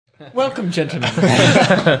Welcome, gentlemen.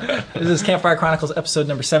 This is Campfire Chronicles episode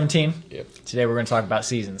number 17. Yep. Today we're going to talk about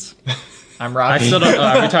seasons. I'm Rocky. I still don't know.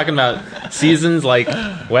 Are we talking about seasons like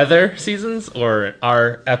weather seasons or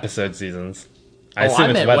our episode seasons? I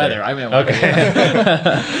meant weather. I meant weather.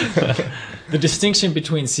 Okay. The distinction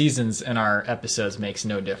between seasons and our episodes makes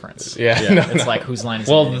no difference. Yeah. It's like whose line is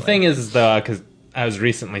it Well, anyway? the thing is, though, because I was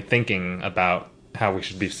recently thinking about how we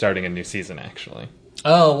should be starting a new season, actually.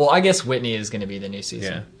 Oh, well, I guess Whitney is going to be the new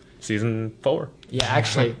season. Yeah. Season 4. Yeah,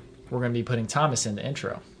 actually, we're going to be putting Thomas in the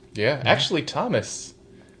intro. Yeah, actually, Thomas,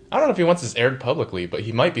 I don't know if he wants this aired publicly, but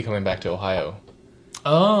he might be coming back to Ohio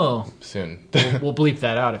Oh, soon. we'll bleep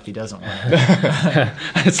that out if he doesn't want it.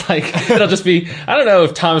 It's like, it'll just be, I don't know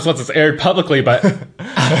if Thomas wants this aired publicly, but The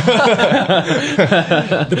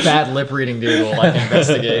bad lip reading dude will like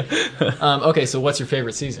investigate. Okay, so what's your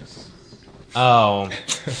favorite season? oh,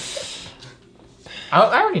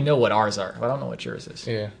 I already know what ours are, but I don't know what yours is.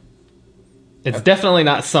 Yeah. it's definitely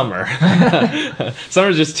not summer.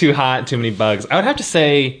 Summer's just too hot, too many bugs. I would have to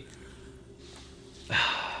say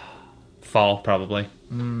fall, probably.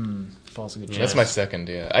 Fall's a good choice. That's my second,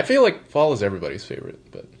 yeah. I feel like fall is everybody's favorite,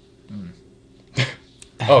 but...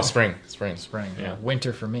 Oh, spring. Spring, yeah.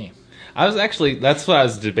 Winter for me. That's what I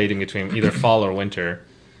was debating between either fall or winter,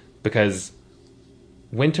 because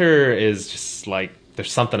winter is just like,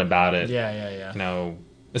 there's something about it. Yeah. You know,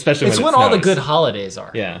 especially It's when when all the snows. good holidays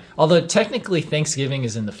are. Yeah. Although technically Thanksgiving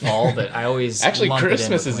is in the fall, but I always Actually, lump it in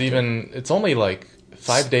Christmas with is winter. even... It's only like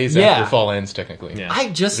 5 days Yeah. after fall ends, technically. Yeah. I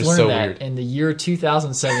just Which is learned so that weird. in the year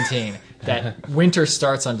 2017 that winter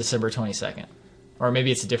starts on December 22nd. Or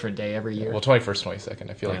maybe it's a different day every year. Well, 21st,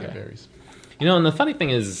 22nd. I feel like it Okay. varies. You know, and the funny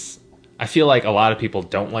thing is, I feel like a lot of people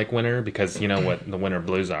don't like winter because you know what the winter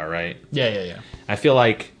blues are, right? Yeah. I feel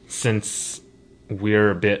like since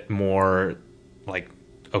we're a bit more like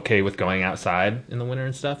okay with going outside in the winter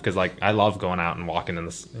and stuff, because like I love going out and walking in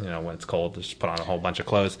this, you know, when it's cold, just put on a whole bunch of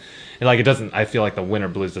clothes, and like it doesn't. I feel like the winter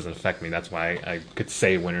blues doesn't affect me. That's why I could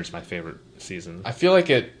say winter's my favorite season. I feel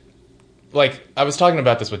like it... Like, I was talking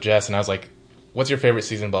about this with Jess, and I was like, what's your favorite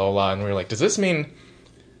season, blah, blah, blah. And we were like, does this mean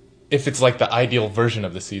if it's like the ideal version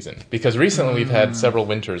of the season? Because recently we've had several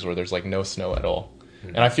winters where there's like no snow at all.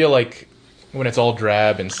 And I feel like when it's all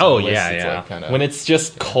drab and Oh snowless, yeah, it's yeah. like kind of... When it's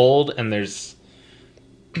just cold and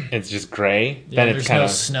it's just gray, Yeah, then there's it's kind no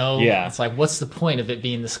of snow. Yeah, It's like, what's the point of it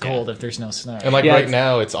being this cold if there's no snow? And like Yeah, right it's-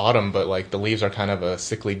 now it's autumn, but like the leaves are kind of a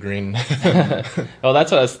sickly green. Well,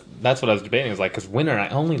 that's what I was debating. Is like because winter, I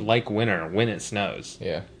only like winter when it snows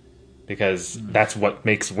Yeah. because that's what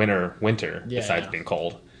makes winter Yeah, besides yeah. being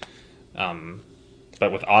cold.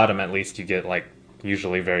 But with autumn, at least you get like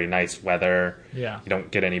usually very nice weather. Yeah. You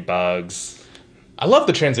don't get any bugs. I love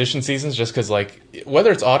the transition seasons just because, like,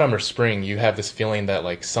 whether it's autumn or spring, you have this feeling that,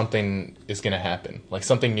 like, something is going to happen. Like,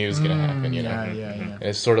 something new is going to happen, you know? Yeah. And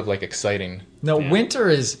it's sort of, like, exciting. No, Yeah. winter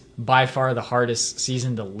is by far the hardest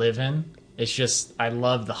season to live in. It's just, I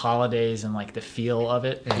love the holidays and, like, the feel of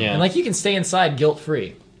it. Yeah. And, like, you can stay inside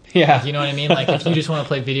guilt-free. Yeah, You know what I mean? Like, if you just want to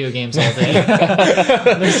play video games all day,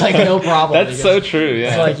 there's, like, no problem. that's so true. Yeah,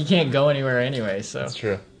 It's like, you can't go anywhere anyway, so. That's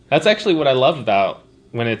true. that's actually what I love about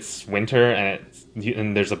when it's winter and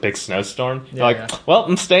there's a big snowstorm. You're like, yeah. well,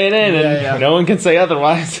 I'm staying in, and Yeah. no one can say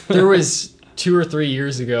otherwise. There was 2 or 3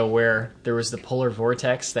 years ago where there was the polar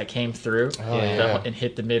vortex that came through yeah. and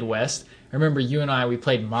hit the Midwest. I remember you and we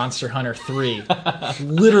played Monster Hunter 3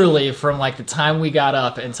 literally from like the time we got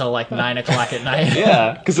up until like 9 o'clock at night.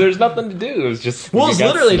 Yeah, because there's nothing to do. It was just Well, we it was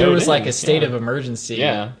got literally there snowed was like in. a state Yeah. of emergency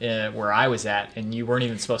where I was at, and you weren't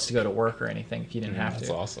even supposed to go to work or anything if you didn't have That's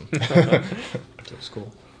to. awesome. It was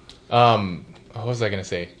cool. What was I going to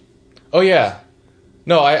say? Oh, yeah.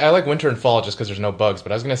 No, I like winter and fall just because there's no bugs,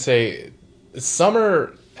 but I was going to say, has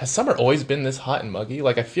summer always been this hot and muggy?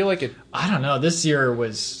 Like, I feel like it... I don't know. This year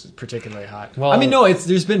was particularly hot. Well- I mean, no,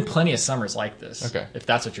 there's been plenty of summers like this. Okay. If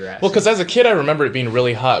that's what you're asking. Well, because as a kid, I remember it being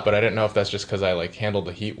really hot, but I didn't know if that's just because I, like, handled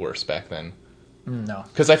the heat worse back then. No.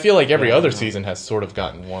 Because I feel like every other season has sort of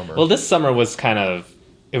gotten warmer. Well, this summer was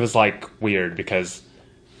it was like weird because,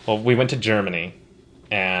 well, we went to Germany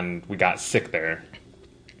and we got sick there.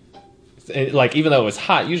 Like, even though it was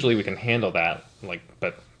hot, usually we can handle that. Like,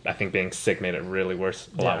 but I think being sick made it really worse,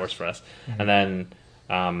 a lot worse for us. And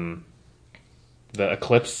then the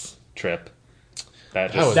eclipse trip.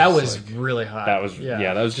 That was like- really hot. that was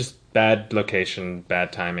that was just bad location,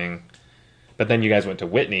 bad timing. But then you guys went to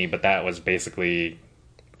Whitney, but that was basically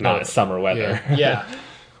not summer weather. Yeah.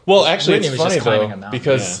 Well, actually, Whitney it's was funny, just climbing a though, mountain.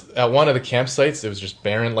 because at one of the campsites, it was just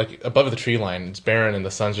barren, like, above the tree line, it's barren, and the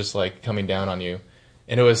sun's just, like, coming down on you.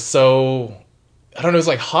 And it was so... I don't know, it was,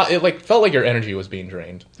 like, hot. It, like, felt like your energy was being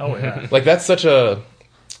drained. Oh, yeah. Like, that's such a...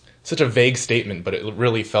 such a vague statement, but it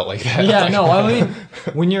really felt like that. Yeah, Like, no, I mean,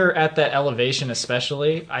 when you're at that elevation,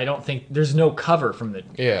 especially, I don't think there's no cover from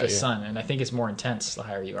the sun, and I think it's more intense the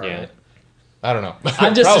higher you are. Yeah. Right? I don't know.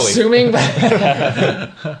 I'm just Probably. assuming.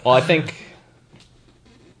 But Well, I think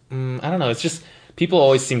I don't know. It's just people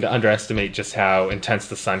always seem to underestimate just how intense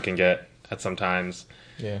the sun can get at sometimes.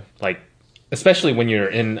 Yeah. Like, especially when you're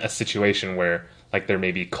in a situation where like there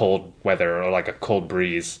may be cold weather or like a cold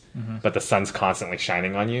breeze, but the sun's constantly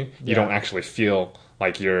shining on you. You Yeah. don't actually feel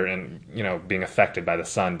like you're being affected by the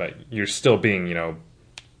sun, but you're still being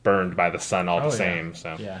burned by the sun all Oh, the yeah. same.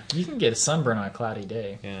 So yeah, you can get a sunburn on a cloudy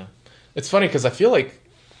day. yeah. It's funny because I feel like,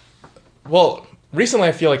 well, recently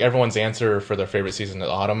I feel like everyone's answer for their favorite season is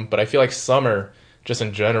autumn, but I feel like summer, just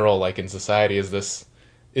in general, like in society,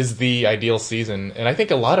 is the ideal season, and I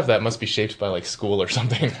think a lot of that must be shaped by like school or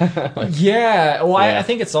something. Yeah, well, Yeah. I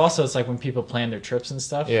think it's like when people plan their trips and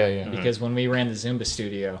stuff. Yeah, yeah. Because when we ran the Zumba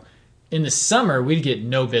studio, in the summer we'd get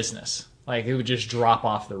no business. Like it would just drop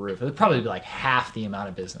off the roof. It would probably be like half the amount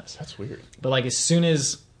of business. That's weird. But like as soon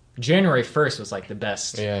as January 1st was like the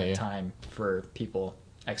best Yeah, yeah. time for people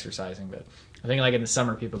exercising. But I think like in the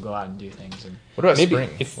summer people go out and do things. And What about Maybe spring?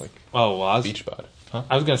 if Like oh well, I was, beach bod? Huh?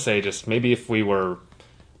 I was gonna say just maybe if we were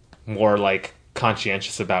more like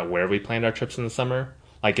conscientious about where we planned our trips in the summer,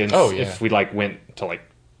 like if we like went to like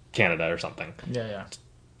Canada or something yeah.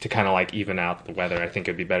 to kind of like even out the weather, I think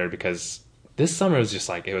it'd be better because this summer was just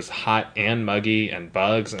like it was hot and muggy and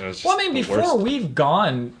bugs and it was just Well, I mean, the before worst. we've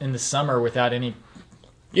gone in the summer without any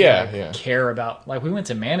Yeah, like, yeah, care about, like we went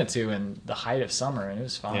to Manitou in the height of summer and it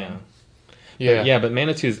was fine. Yeah. yeah. But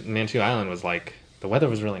Manitou Island was like the weather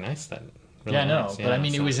was really nice then. Really Yeah, I know, nice, but I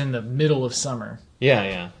mean, it so- was in the middle of summer.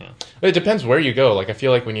 yeah. It depends where you go. Like I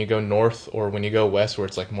feel like when you go north or when you go west, where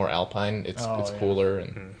it's like more alpine, it's Oh, yeah. cooler.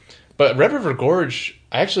 And but Red River Gorge,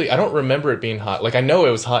 I don't remember it being hot. Like I know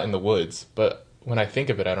it was hot in the woods, but when I think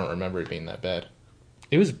of it, I don't remember it being that bad.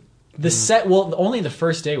 It was Only the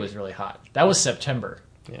first day was really hot. That was September.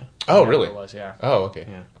 yeah. Oh, Whatever really? It was, yeah. Oh, okay.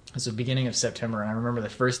 Yeah. It was the beginning of September, and I remember the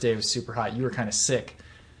first day was super hot. You were kind of sick,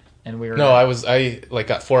 and we were. No, I like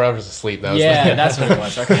got 4 hours of sleep. That was Yeah, that's what it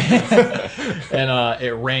was. Okay. And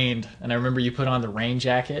it rained, and I remember you put on the rain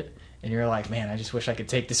jacket, and you're like, "Man, I just wish I could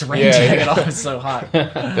take this rain Yeah, jacket yeah. off. It's so hot."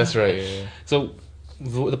 that's right. Yeah. So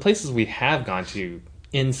the places we have gone to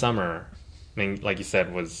in summer, I mean, like you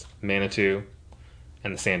said, was Manitou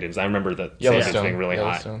and the sand dunes. I remember the sand dunes Yellowstone. being really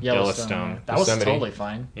Yellowstone. hot. Yeah. That was Yosemite. totally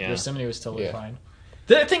fine. Yeah. Yosemite was totally Yeah. fine.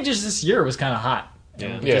 I think just this year was kind of hot. Yeah.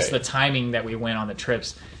 And Yeah. just the timing that we went on the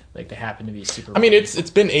trips, like they happened to be super. I mean, warm. it's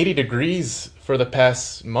been 80 degrees for the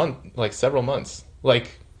past month, like several months,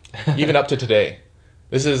 like even up to today.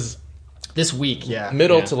 This is this week, yeah.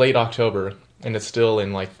 middle Yeah. to late October, and it's still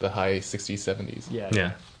in like the high 60s, 70s. Yeah.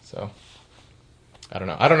 Yeah. So I don't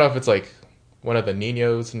know. I don't know if it's like one of the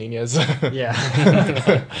Ninas. Yeah.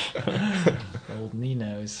 Old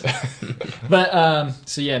Ninos. But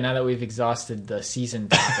so yeah, now that we've exhausted the season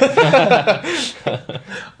topic,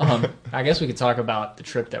 I guess we could talk about the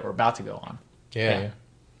trip that we're about to go on. Yeah.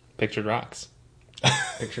 Pictured rocks.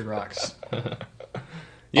 Pictured Rocks.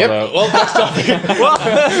 Yep. Although- Well, next topic.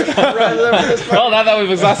 Well, now that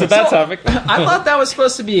we've exhausted that topic. I thought that was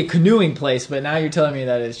supposed to be a canoeing place, but now you're telling me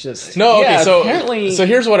that it's just No, okay, Yeah, so apparently- so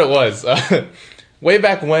here's what it was. Way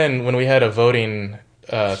back when we had a voting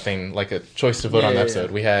thing, like a choice to vote Yeah, on the yeah, episode,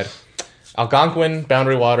 yeah. we had Algonquin,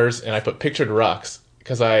 Boundary Waters, and I put Pictured Rocks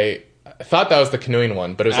because I thought that was the canoeing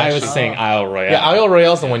one, but it was I actually was saying Isle Royale. yeah, Isle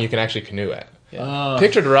Royale's the one you can actually canoe at. Oh.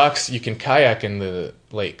 Pictured Rocks, you can kayak in the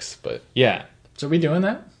lakes, but Yeah. So are we doing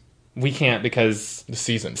that? We can't because the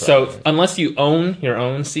season. so probably. unless you own your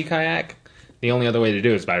own sea kayak, the only other way to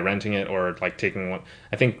do it is by renting it or like taking one.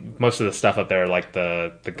 I think most of the stuff up there are like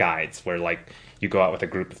the guides where like you go out with a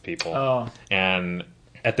group of people. Oh. And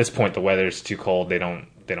at this point the weather's too cold. They don't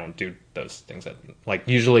do those things like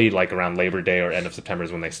usually like around Labor Day or end of September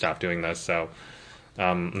is when they stop doing those. So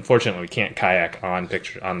unfortunately we can't kayak on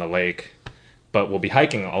the lake, but we'll be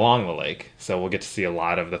hiking along the lake. So we'll get to see a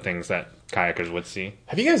lot of the things that kayakers would see.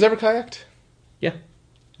 Have you guys ever kayaked? Yeah.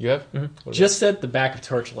 You have? Just at the back of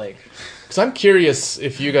Torch Lake. Because I'm curious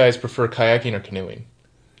if you guys prefer kayaking or canoeing.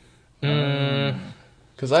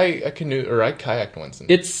 Because I canoe or I kayaked once. And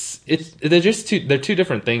They're two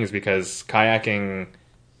different things because kayaking,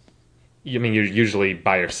 I mean, you're usually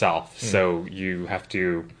by yourself, so you have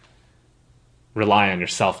to rely on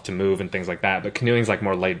yourself to move and things like that. But canoeing's like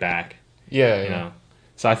more laid back, yeah, you know.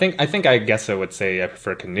 So I guess I would say I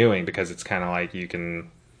prefer canoeing because it's kind of like you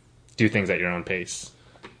can do things at your own pace.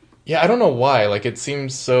 Yeah, I don't know why. Like, it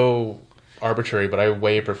seems so arbitrary, but I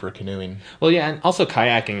way prefer canoeing. Well, yeah, and also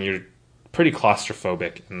kayaking, you're pretty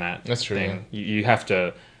claustrophobic in that. That's true, thing. You have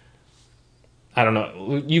to. I don't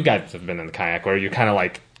know. You guys have been in the kayak where you're kind of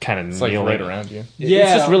It's kneeling like right around you. Yeah.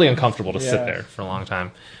 It's just really uncomfortable to sit Yeah. there for a long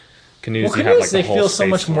time. Canoes, Well, you have canoes, like the they whole feel so space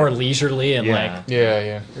much for more them. leisurely and Yeah. like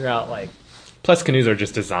Yeah. you're out like Plus, canoes are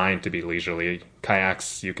just designed to be leisurely.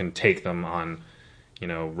 Kayaks, you can take them on,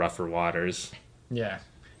 rougher waters. yeah.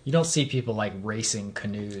 You don't see people like racing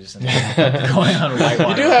canoes and going on whitewater.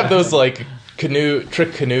 You do have those like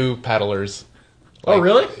trick canoe paddlers. Oh, Like,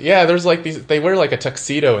 really? Yeah, there's like these. They wear like a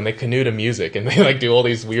tuxedo and they canoe to music and they like do all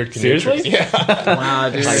these weird canoe Seriously? tricks. Yeah, Wow,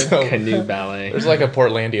 dude. So- Canoe ballet. there's like a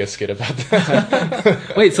Portlandia skit about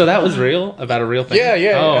that. Wait, so that was real? About a real thing? Yeah,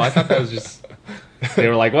 yeah, Oh, yeah. I thought that was just. They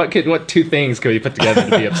were like, what two things could we put together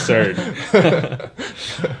to be absurd?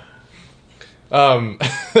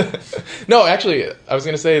 No, actually, I was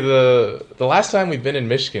gonna say the last time we've been in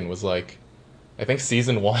Michigan was like, I think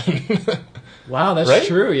season 1, Wow, that's Right?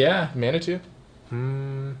 true. Yeah, Manitou.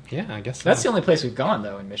 Yeah, I guess so. that's the only place we've gone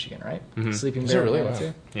though in Michigan, right? Sleeping Is it Bear, really? Manitou.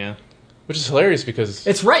 Wow. Yeah. Which is hilarious because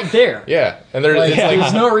It's right there. yeah, and there's Like, it's like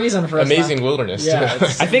there's no reason for us amazing not- wilderness. Yeah, too.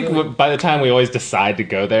 it's I think really- by the time we always decide to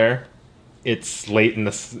go there, it's late in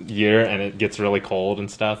the year and it gets really cold and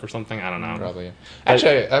stuff or something. I don't know. Probably. Yeah.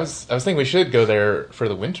 Actually, I was thinking we should go there for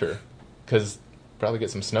the winter because probably get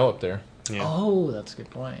some snow up there. Yeah. Oh, that's a good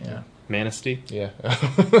point. Yeah. Manistee? Yeah,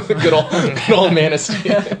 good old Manistee.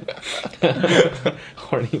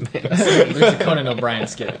 Horny Manistee. There's a Conan O'Brien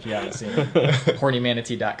skit if you haven't seen it.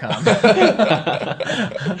 Hornymanatee.com.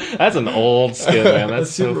 That's an old skit, man.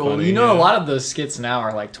 That's so super old. funny. You know, yeah. a lot of those skits now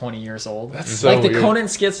are like 20 years old. That's so like the weird. Conan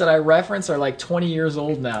skits that I reference are like 20 years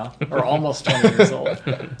old now, or almost 20 years old,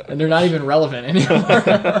 and they're not even relevant anymore.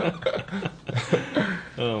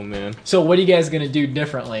 Oh, man. So, what are you guys going to do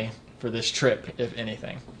differently for this trip, if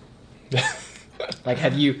anything? Like, are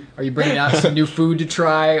you bringing out some new food to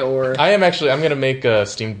try, or I am actually. I'm gonna make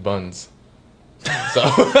steamed buns. So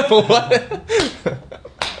what?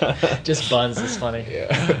 just buns is funny?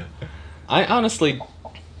 Yeah. I honestly,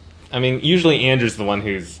 usually Andrew's the one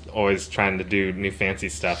who's always trying to do new fancy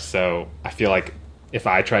stuff, so I feel like if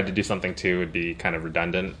I tried to do something too, it would be kind of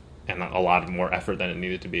redundant and a lot more effort than it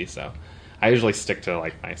needed to be, so I usually stick to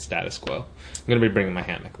like my status quo. I'm going to be bringing my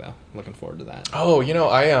hammock, though. Looking forward to that. Oh,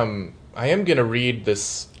 I am gonna read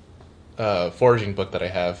this foraging book that I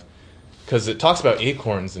have because it talks about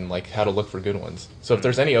acorns and like how to look for good ones. So if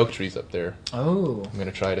there's any oak trees up there, Oh, I'm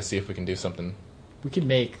gonna try to see if we can do something. we could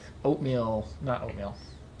make acorn meal,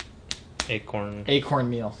 Acorn.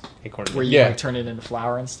 where you Yeah. like turn it into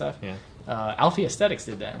flour and stuff. Yeah. Alfie Aesthetics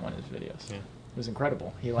did that in one of his videos. Yeah. It was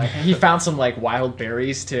incredible. He found some like wild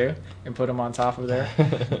berries too and put them on top of there.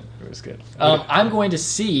 It was good. I'm going to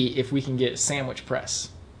see if we can get sandwich press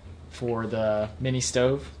for the mini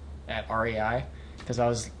stove at REI because I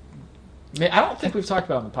don't think we've talked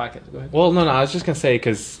about it on the podcast. Go ahead. Well, no, I was just going to say,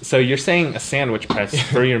 so you're saying a sandwich press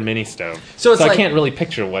for your mini stove. So it's I like- can't really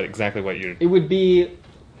picture exactly what you're... It would be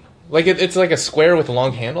Like it's like a square with a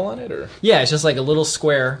long handle on it, or yeah, it's just like a little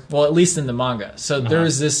square. Well, at least in the manga. So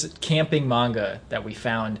there's this camping manga that we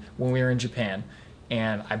found when we were in Japan,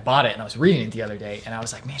 and I bought it and I was reading it the other day, and I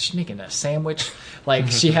was like, man, she's making a sandwich. Like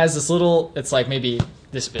she has this little, it's like maybe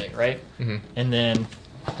this big, right? Mm-hmm. And then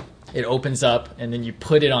it opens up, and then you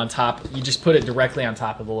put it on top. You just put it directly on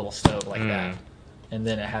top of the little stove like that, and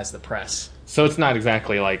then it has the press. So it's not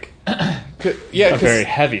exactly like yeah, a very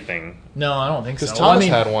heavy thing. No, I don't think so. because Well, I Thomas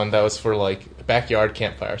mean- had one that was for like backyard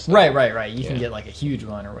campfire stuff. Right. You can Yeah. get like a huge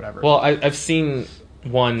one or whatever. Well, I've seen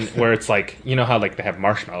one where it's like, you know how like they have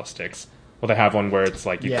marshmallow sticks? Well, they have one where it's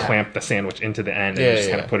like you Yeah. clamp the sandwich into the end and Yeah, you just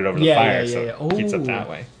kind yeah. of put it over the Yeah, fire, yeah, so yeah. it heats up Ooh. that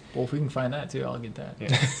way. Well, if we can find that too, I'll get that.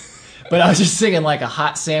 Yeah. But I was just thinking like a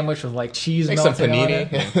hot sandwich with like cheese Make some melting on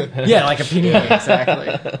panini. it. Yeah, like a panini, exactly.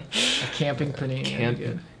 A camping panini. would be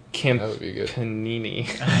good. That would be good. Panini.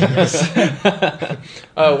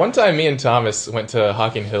 One time, me and Thomas went to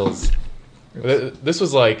Hocking Hills. This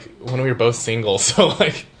was like when we were both single, so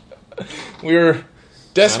like we were I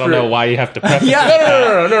desperate. don't know why you have to preface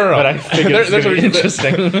Yeah. it, No. but I figured it's There's going to a be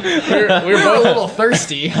reason. interesting. we were We're a both little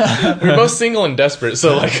thirsty. we were both single and desperate,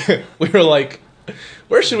 so like we were like,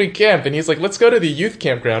 where should we camp? And he's like, let's go to the youth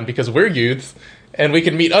campground because we're youths and we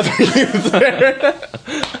can meet other youths there.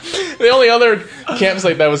 The only other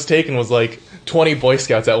campsite that was taken was like 20 Boy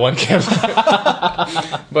Scouts at one campsite.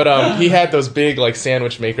 But he had those big like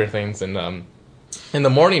sandwich maker things, and in the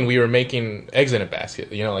morning we were making eggs in a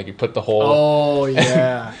basket. You know, like you put the hole. Oh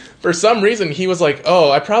yeah. For some reason, he was like,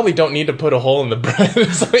 "Oh, I probably don't need to put a hole in the bread,"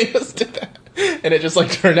 so he just did that, and it just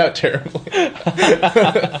like turned out terribly.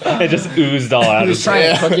 It just oozed all out. Just of trying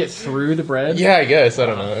Yeah. to cook it through the bread. Yeah, I guess I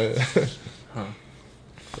don't know.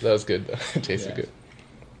 That was good. It tasted good.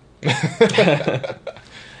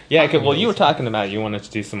 Yeah, well, you were talking about you wanted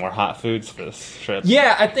to do some more hot foods for this trip.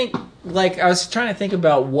 Yeah, I think, like, I was trying to think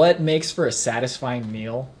about what makes for a satisfying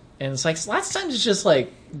meal. And it's like, lots of times it's just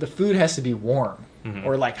like the food has to be warm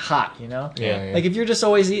or like hot, you know? Yeah. Like if you're just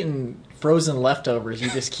always eating frozen leftovers, you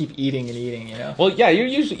just keep eating and eating, you know? Well, yeah, you're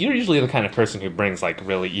usually the kind of person who brings like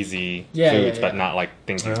really easy foods, but not like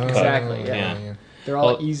things you can cook. Exactly, yeah. They're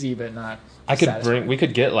all easy, but not satisfying. We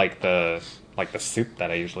could get like the soup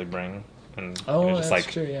that I usually bring. And that's like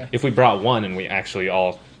true, yeah. if we brought one and we actually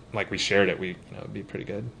all we shared it, it'd be pretty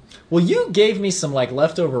good. Well, you gave me some like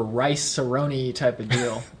leftover rice saroni type of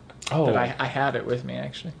deal. Oh, that I have it with me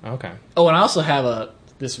actually. Okay. Oh, and I also have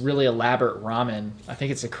this really elaborate ramen. I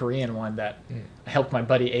think it's a Korean one that I helped my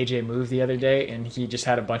buddy AJ move the other day, and he just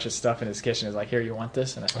had a bunch of stuff in his kitchen. He's like, "Here, you want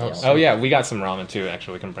this?" And I said, yeah, we got some ramen too.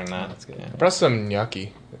 Actually, we can bring that. That's good. Yeah. I brought some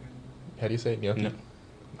gnocchi. How do you say it? Gnocchi? No.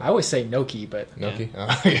 I always say gnocchi, but Gnocchi? Oh,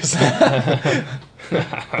 I guess.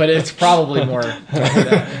 but it's probably more.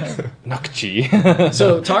 Gnocchi.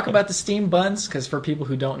 So Talk about the steamed buns, because for people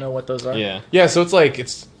who don't know what those are. Yeah, so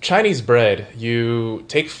it's Chinese bread. You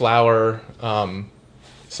take flour,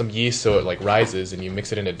 some yeast so it like rises, and you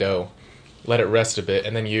mix it into dough, let it rest a bit,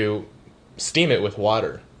 and then you steam it with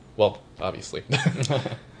water. Well, obviously.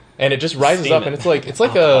 And it just rises up, and it's like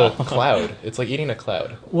a cloud. It's like eating a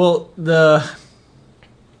cloud. Well,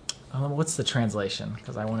 what's the translation?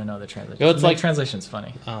 Because I want to know the translation. It's like translation's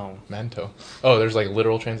funny. Oh, Manto. Oh, there's like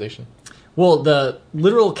literal translation. Well, the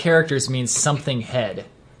literal characters mean something head.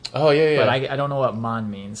 Oh yeah. But I don't know what man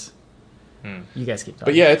means. You guys keep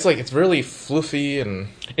talking. But yeah, it's really fluffy and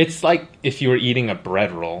it's like if you were eating a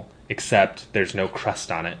bread roll, except there's no crust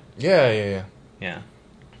on it. Yeah. Yeah.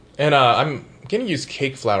 And I'm gonna use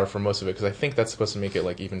cake flour for most of it because I think that's supposed to make it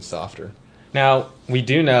like even softer. Now we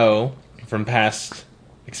do know from past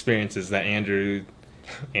experiences that Andrew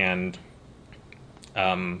and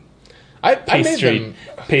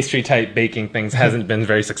pastry type baking things hasn't been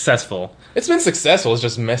very successful. It's been successful. It's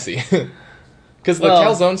just messy. Because the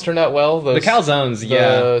calzones turned out well. The calzones,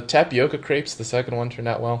 The tapioca crepes, the second one, turned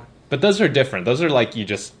out well. But those are different. Those are like you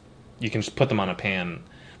can just put them on a pan.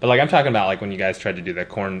 But like I'm talking about like when you guys tried to do the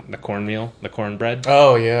cornmeal, the cornbread.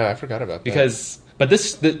 Oh yeah, I forgot about that. But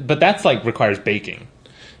that's like requires baking.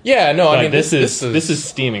 Yeah, no, I mean this is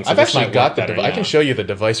steaming. So I've actually got the device. Yeah. I can show you the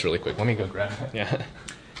device really quick. Let me go grab it. Yeah.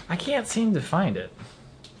 I can't seem to find it.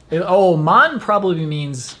 Man probably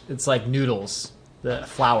means it's like noodles, the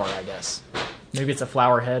flour, I guess. Maybe it's a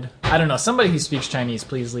flour head. I don't know. Somebody who speaks Chinese,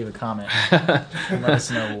 please leave a comment and let us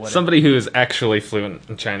know what. Somebody who is actually fluent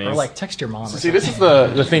in Chinese. Or like text your mom. See, this is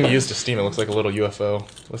the thing used to steam. It looks like a little UFO.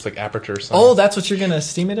 Looks like aperture or something. Oh, that's what you're gonna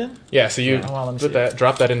steam it in? Yeah. So you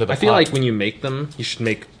drop that into the. I feel like when you make them, you should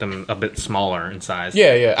make them a bit smaller in size.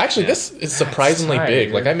 Yeah. Actually, this is surprisingly big.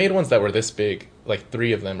 dude. Like I made ones that were this big, like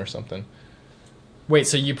 3 of them or something. Wait,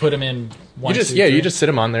 so you put them in one? You just sit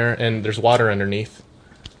them on there, and there's water underneath.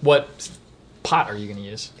 What pot are you going to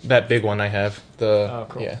use? That big one I have. Oh,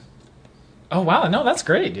 cool. Yeah. Oh, wow. No, that's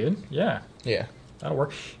great, dude. Yeah. Yeah. That'll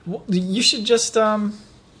work. Well, you should just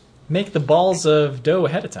make the balls of dough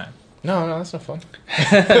ahead of time. No, that's not fun.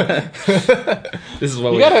 This is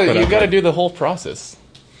what you gotta do the whole process.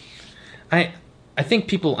 I think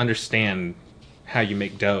people understand how you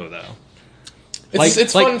make dough, though.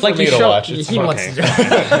 It's fun for me to watch. It's He fun. wants to do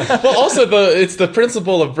it. Well, also it's the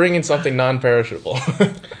principle of bringing something non-perishable.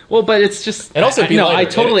 Well, but it's just and also I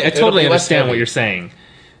totally it'll be less understand heavy. what you're saying,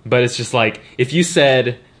 but it's just like if you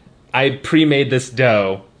said I pre-made this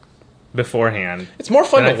dough beforehand, it's more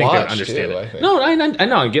fun then to I think watch. I'd understand too, it. I think. No, I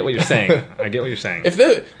know. I get what you're saying. I get what you're saying. If we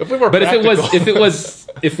were, But practical,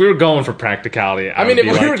 if we were going for practicality, I mean, if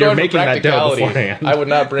we were you're going for making that dough practicality, beforehand. I would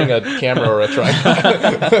not bring a camera or a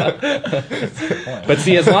tripod. But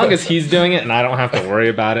see, as long as he's doing it and I don't have to worry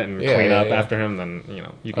about it and clean up yeah. after him, then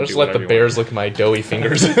you can I'll just let the bears lick my doughy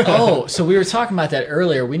fingers. Oh, so we were talking about that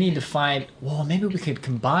earlier. We need to find. Well, maybe we could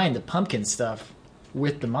combine the pumpkin stuff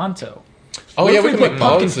with the manto. Oh What yeah, if we can put make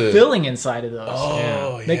pumpkin bugs. filling inside of those.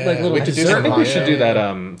 Oh yeah, Make like little we could do dessert. I think we should do yeah.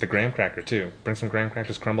 that. The graham cracker too. Bring some graham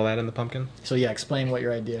crackers, crumble that in the pumpkin. So yeah, explain what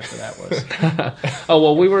your idea for that was.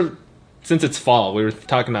 Oh well, since it's fall, we were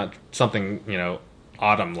talking about something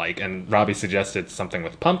autumn like, and Robbie suggested something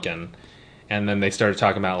with pumpkin, and then they started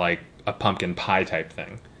talking about like a pumpkin pie type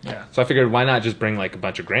thing. Yeah. So I figured why not just bring like a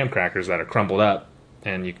bunch of graham crackers that are crumbled up,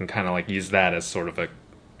 and you can kind of like use that as sort of a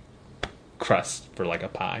crust for like a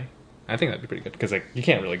pie. I think that'd be pretty good because like you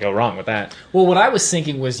can't really go wrong with that. Well, what I was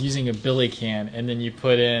thinking was using a billy can, and then you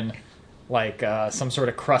put in like some sort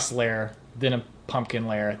of crust layer, then a pumpkin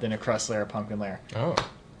layer, then a crust layer, pumpkin layer. Oh,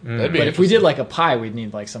 That'd be But if we interesting. did like a pie, we'd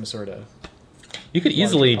need like some sort of. You could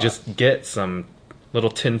easily pot. just get some little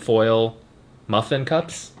tinfoil muffin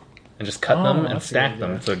cups and just cut Oh, them and that's a stack good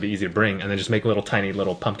them idea. so it'd be easy to bring, and then just make little tiny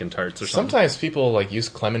little pumpkin tarts or something. Sometimes people like use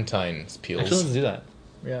clementines peels. Actually, let's do that.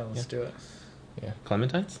 Yeah, let's do it.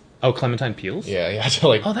 Clementines? Oh, clementine peels? Yeah, to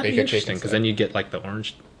like Oh, that'd bake be a cake interesting, because then you get like the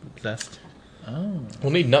orange zest. Oh.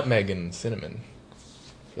 we'll need nutmeg and cinnamon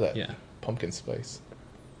for that Yeah. pumpkin spice.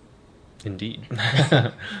 Indeed.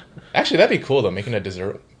 Actually, that'd be cool though, making a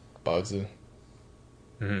dessert baozi.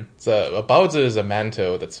 Mhm. So a baozi is a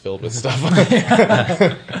manto that's filled with stuff.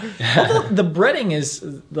 The breading is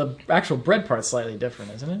the actual bread part's slightly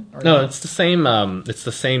different, isn't it? Or No, it's the same. It's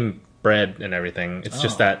the same bread and everything. It's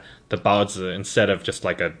just Oh. that the baozi, instead of just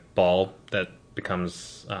like a ball that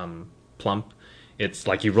becomes plump, it's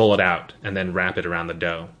like you roll it out and then wrap it around the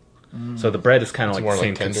dough. So the bread is kind of It's like more the like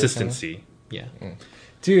same tender, consistency. Yeah.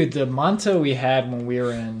 Dude, the manto we had when we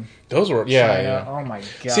were in Those were China, yeah. oh my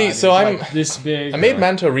god! See, it's so like I'm- this big. I made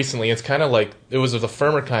manto recently. It's kind of like it was the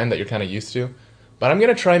firmer kind that you're kind of used to, but I'm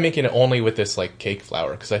gonna try making it only with this like cake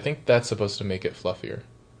flour because I think that's supposed to make it fluffier.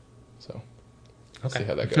 So, we'll see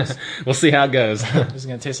how that goes. We'll see how it goes. Is it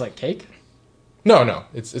gonna taste like cake? No,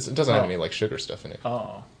 it doesn't have Oh. any like sugar stuff in it.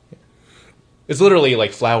 Oh, It's literally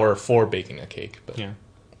like flour for baking a cake, but Yeah.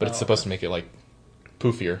 it's supposed to make it like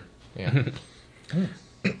poofier. Yeah.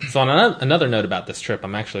 So on another note about this trip,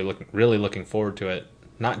 I'm actually really looking forward to it.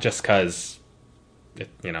 Not just because,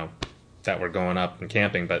 that we're going up and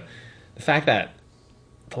camping, but the fact that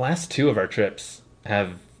the last two of our trips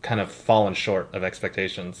have kind of fallen short of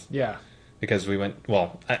expectations. yeah. Because we went,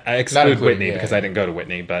 well, I exclude including- Whitney yeah. because I didn't go to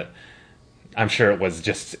Whitney, but I'm sure it was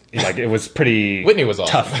just, like, it was pretty Whitney was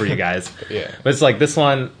awesome. tough for you guys. Yeah. But it's like this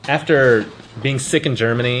one, after being sick in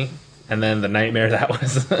Germany, and then the nightmare that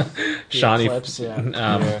was Shawnee. eclipse, yeah.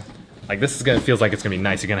 Yeah. Like, this is feels like it's going to be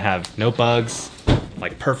nice. You're going to have no bugs,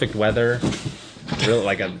 like, perfect weather, really,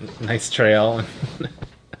 like, a nice trail.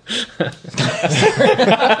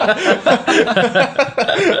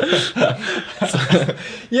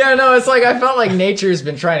 Yeah, no, it's like I felt like nature's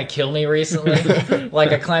been trying to kill me recently.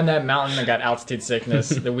 Like I climbed that mountain and got altitude sickness.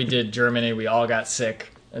 Then we did Germany, we all got sick,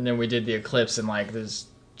 and then we did the eclipse, and like there's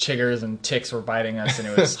chiggers and ticks were biting us, and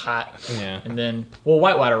it was hot. Yeah. And then, well,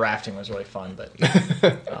 whitewater rafting was really fun, but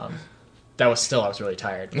that was still I was really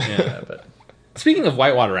tired. Yeah. But Speaking of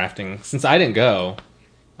whitewater rafting, since I didn't go,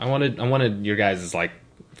 I wanted your guys' like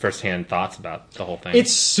firsthand thoughts about the whole thing.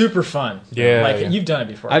 it's super fun. Yeah, like yeah. you've done it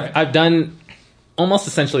before. right? I've done almost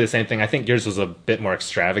essentially the same thing. I think yours was a bit more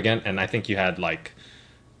extravagant, and I think you had like,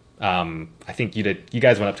 I think you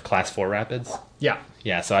guys went up to class 4 rapids. yeah.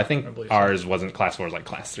 Yeah, so I think believe so. ours wasn't class 4, it was like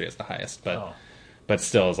class 3 is the highest, but Oh. but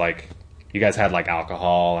still it's like you guys had like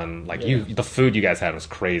alcohol and like Yeah. the food you guys had was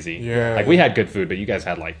crazy. Yeah. Like we had good food, but you guys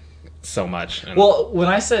had like so much. And Well, when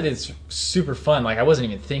I said it's super fun, like I wasn't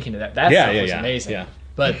even thinking of that. That Yeah, stuff yeah, was yeah, amazing. yeah.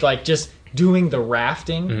 But like just doing the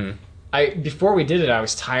rafting, before we did it, I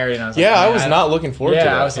was tired and I was like, Yeah, I "Man, was not looking forward to Yeah,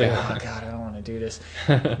 that. I was like, Yeah. oh god, I don't want to do this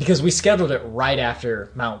because we scheduled it right after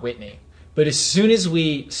Mount Whitney. But as soon as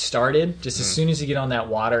we started, just as soon as you get on that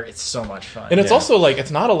water, it's so much fun. And it's Yeah. also like it's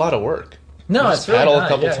not a lot of work. no, You it's just really paddle not. a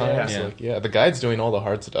couple Yeah, times. yeah. Yeah. Like, the guide's doing all the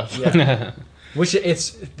hard stuff. Yeah. Which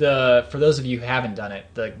it's for those of you who haven't done it,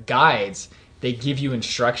 the guides they give you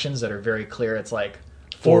instructions that are very clear. It's like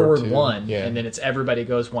Forward forward 2, 1, yeah. and then it's everybody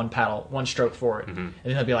goes one paddle, one stroke forward, and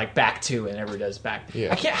then it'll be like back 2, and everybody does back.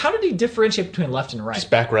 Yeah. I can't. How did he differentiate between left and right?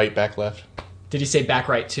 Just back right, back left. Did he say back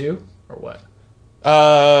right 2 or what?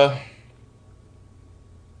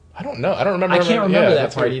 I don't know. I don't remember. I can't remember that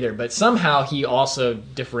that's part weird. either. But somehow he also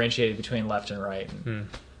differentiated between left and right. And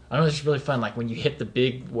I don't know. It's really fun. Like when you hit the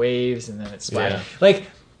big waves and then it's splash. Yeah. Like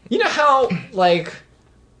you know how like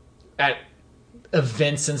at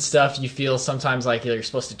events and stuff you feel sometimes like you're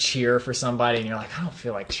supposed to cheer for somebody and you're like I don't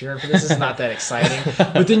feel like cheering for this. It's not that exciting.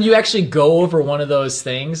 But then you actually go over one of those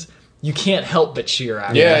things. You can't help but cheer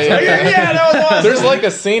out. Yeah, that was awesome. There's like a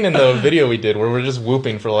scene in the video we did where we're just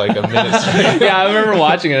whooping for like a minute straight. yeah, I remember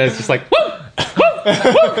watching it. It's just like, whoop, whoop,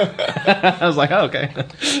 whoop. I was like, oh, okay.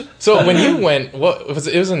 So when you went, what was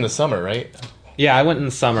it? It was in the summer, right? Yeah, I went in the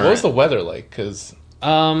summer. What was the weather like? Because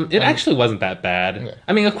It actually wasn't that bad. Okay.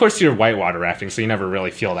 I mean, of course, you're whitewater rafting, so you never really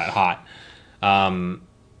feel that hot.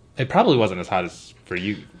 It probably wasn't as hot as for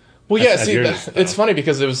you. well, yeah. as See, yours, it's though. funny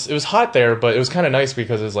because it was hot there, but it was kind of nice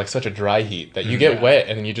because it was like such a dry heat that you get Yeah. wet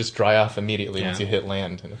and then you just dry off immediately Yeah. once you hit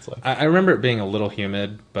land, and it's like I remember it being a little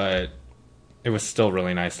humid, but it was still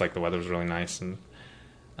really nice. Like the weather was really nice, and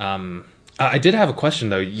I did have a question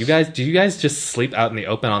though. Do you guys just sleep out in the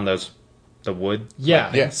open on the wood? Yeah.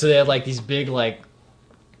 Yeah. So they had like these big like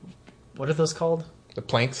what are those called? The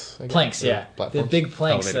planks. I guess, Planks, or yeah, the platforms. big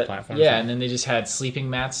planks. Elevated That, platforms, yeah, yeah. and then they just had sleeping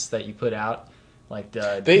mats that you put out. Like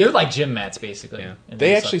they're like gym mats basically. Yeah. And They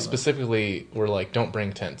then actually supplements. specifically were like, don't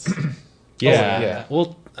bring tents. Yeah. yeah.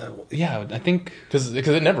 Well, yeah, I think. Because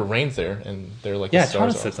it never rains there, and they're like, Yeah, the stars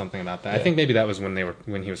Thomas said are. something about that. I Yeah. think maybe that was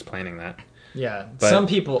when he was planning that. Yeah, But- some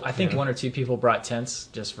people. I think one or two people brought tents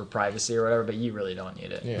just for privacy or whatever, but you really don't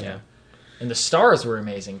need it. Yeah. And the stars were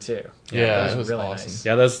amazing too. Yeah, those it were was really awesome. nice.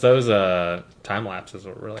 Yeah, those time lapses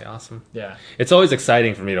were really awesome. Yeah, It's always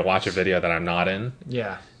exciting for me to watch a video that I'm not in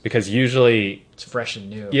yeah, because usually, it's fresh and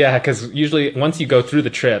new. once you go through the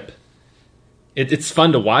trip, it's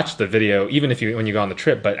fun to watch the video even when you go on the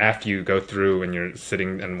trip. But after you go through and you're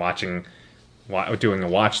sitting and doing a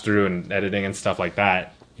watch through and editing and stuff like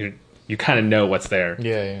that, you kind of know what's there.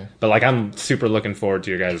 Yeah. But like I'm super looking forward to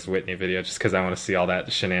your guys' Whitney video just because I want to see all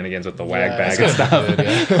that shenanigans with the wag Yeah, bag it's and stuff.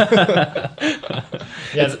 Good, yeah.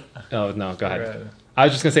 Yeah, Oh no, go ahead. Right. I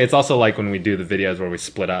was just gonna say it's also like when we do the videos where we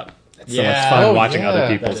split up. It's so much Yeah. fun Oh, watching yeah. other That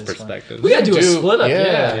people's is fun. perspectives. we gotta do a do- split up. yeah.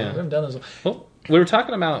 Yeah, Yeah. we haven't done this. Well, we were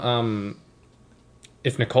talking about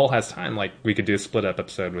if Nicole has time, like we could do a split up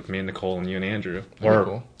episode with me and Nicole and you and Andrew, That'd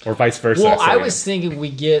be cool. or vice versa. Well, So, I yeah. was thinking we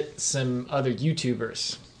get some other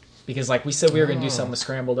YouTubers because, like we said, we were gonna do something with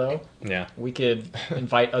Scrambled O. yeah, We could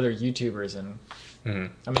invite other YouTubers, and I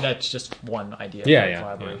mean that's just one idea Yeah, for yeah,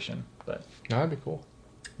 collaboration. But No, that'd be cool.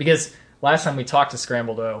 because last time we talked to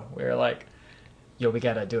Scrambled O, we were like, "Yo, we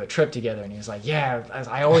gotta do a trip together," and he was like, "Yeah,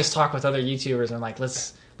 I always talk with other YouTubers, and I'm like,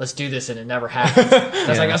 let's do this," and it never happens.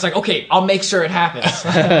 I was like, okay, I'll make sure it happens.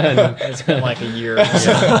 It's been like a year. Or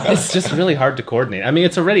so. it's just really hard to coordinate. I mean,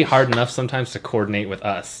 it's already hard enough sometimes to coordinate with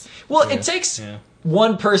us. Well, it takes Yeah.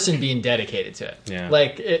 one person being dedicated to it. Yeah.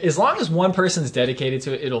 Like, as long as one person's dedicated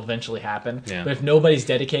to it, it'll eventually happen. Yeah. But if nobody's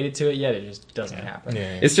dedicated to it yet, it just doesn't happen.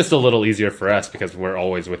 Yeah. It's just a little easier for us because we're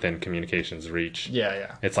always within communications reach.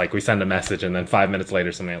 Yeah. It's like we send a message and then 5 minutes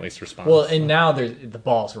later somebody at least responds. Well, and now the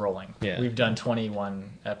ball's rolling. Yeah. We've done 21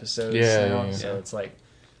 episodes Yeah, now, yeah. so it's like,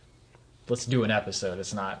 let's do an episode.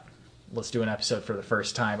 It's not, let's do an episode for the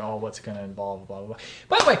first time. Oh, what's it going to involve, blah, blah, blah.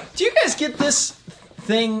 By the way, do you guys get this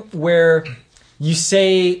thing where you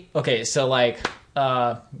say, okay, so like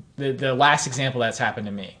the last example that's happened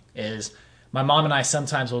to me is my mom and I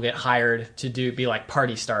sometimes will get hired to be like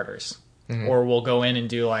party starters, or we'll go in and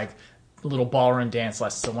do like little ballroom dance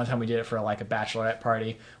lessons. So one time we did it for like a bachelorette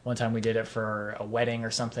party. One time we did it for a wedding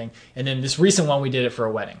or something. And then this recent one, we did it for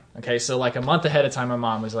a wedding. Okay. So like a month ahead of time, my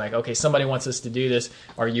mom was like, okay, somebody wants us to do this.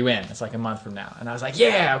 Are you in? It's like a month from now. And I was like,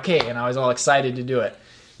 yeah, okay. And I was all excited to do it.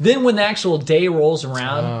 Then when the actual day rolls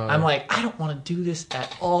around, I'm like, I don't want to do this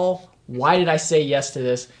at all. Why did I say yes to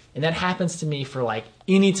this? And that happens to me for like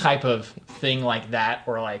any type of thing like that,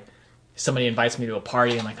 or like somebody invites me to a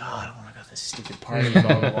party. I'm like, oh, I don't want to go to this stupid party, blah,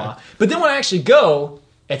 blah, blah. But then when I actually go,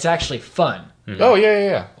 it's actually fun. Oh,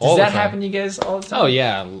 yeah. Does that happen to you guys all the time? oh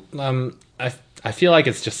yeah, I feel like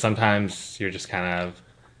it's just sometimes you're just kind of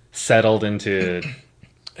settled into.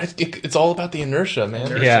 It's all about the inertia, man.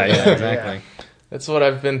 Yeah, exactly. That's what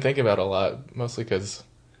I've been thinking about a lot, mostly because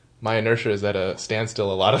my inertia is at a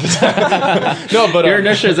standstill a lot of the time. No, but Your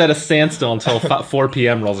inertia is at a standstill until 4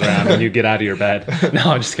 p.m. rolls around when you get out of your bed. No,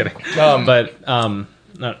 I'm just kidding. No,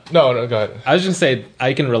 no, go ahead. I was just gonna say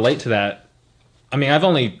I can relate to that. I mean, I've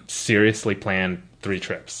only seriously planned 3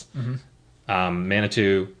 trips: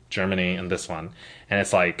 Manitou, Germany, and this one. And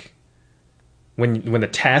it's like when the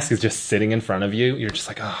task is just sitting in front of you, you're just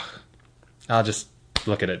like, oh, I'll just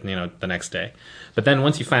look at it, the next day. But then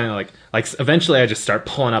once you finally like eventually I just start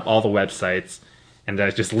pulling up all the websites and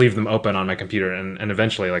I just leave them open on my computer, and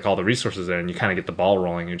eventually like all the resources there, and you kind of get the ball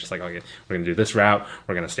rolling. You're just like, okay, we're going to do this route.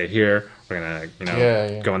 We're going to stay here. We're going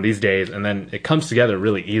to, go on these days. And then it comes together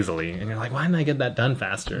really easily. And you're like, why didn't I get that done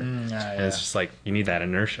faster? And it's just like, you need that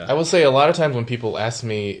inertia. I will say a lot of times when people ask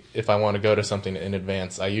me if I want to go to something in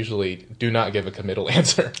advance, I usually do not give a committal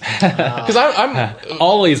answer. Because I'm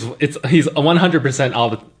Always, he's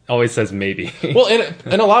 100% always says maybe. well,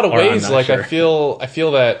 in a lot of Or I'm ways, not like sure. I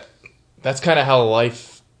feel that that's kind of how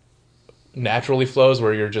life naturally flows,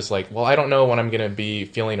 where you're just like, well, I don't know what I'm going to be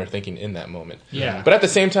feeling or thinking in that moment. Yeah. But at the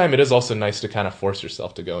same time, it is also nice to kind of force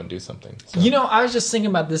yourself to go and do something. So. I was just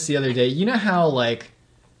thinking about this the other day. You know how, like,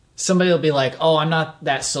 somebody will be like, oh, I'm not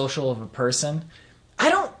that social of a person.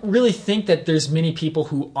 I don't really think that there's many people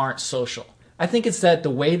who aren't social. I think it's that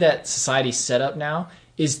the way that society's set up now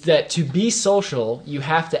is that to be social, you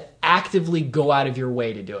have to actively go out of your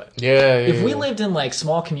way to do it. Yeah. If we lived in like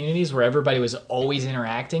small communities where everybody was always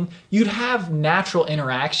interacting, you'd have natural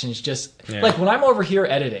interactions. Just like when I'm over here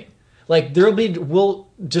editing, like we'll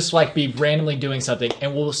just like be randomly doing something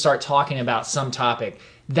and we'll start talking about some topic.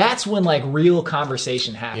 that's when like real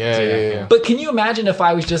conversation happens. Yeah. But can you imagine if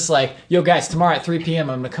I was just like, yo guys, tomorrow at 3 p.m.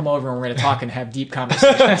 I'm going to come over and we're going to talk and have deep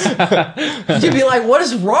conversations. You'd be like, what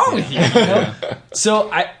is wrong with you? You know?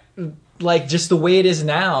 So I like just the way it is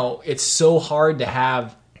now, it's so hard to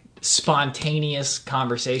have spontaneous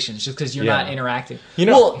conversations just because you're not interacting.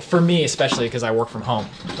 Well, for me especially because I work from home.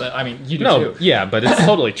 But I mean, you do too. Yeah, but it's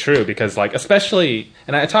totally true because like especially,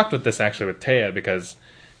 and I talked with this actually with Taya because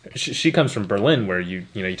she comes from Berlin where you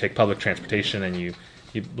take public transportation and you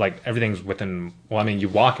like everything's within. Well, I mean, you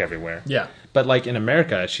walk everywhere. Yeah. But like in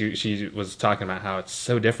America, she was talking about how it's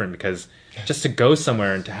so different because just to go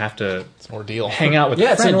somewhere and to have to It's an ordeal. hang out with a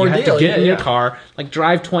Yeah, it's friend, an you have ordeal. to get in your Yeah. car, like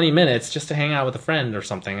drive 20 minutes just to hang out with a friend or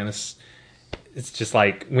something, and it's just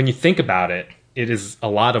like when you think about it, it is a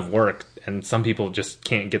lot of work, and some people just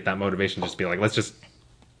can't get that motivation. Just be like, let's just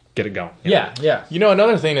get it going. you know? Yeah. You know,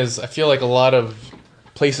 another thing is I feel like a lot of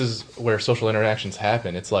places where social interactions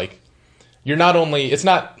happen, it's like it's not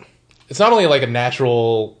only like a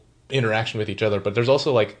natural interaction with each other, but there's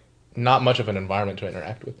also like not much of an environment to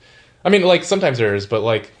interact with. I mean, like sometimes there is, but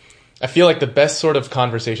like I feel like the best sort of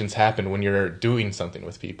conversations happen when you're doing something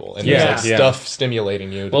with people and there's like stuff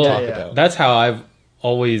stimulating you to talk about. That's how I've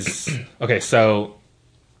always. Okay, so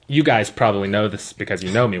you guys probably know this because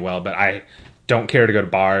you know me well, but I don't care to go to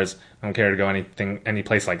bars. I don't care to go any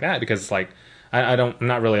place like that because it's like I'm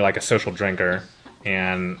not really like a social drinker,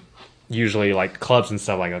 and usually like clubs and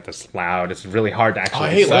stuff like that that's loud. It's really hard to actually.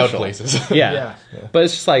 I hate loud social. places. Yeah. But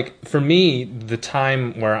it's just like for me, the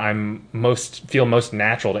time where feel most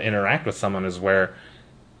natural to interact with someone is where,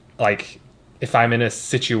 like, if I'm in a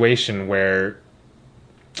situation where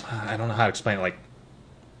I don't know how to explain it. Like,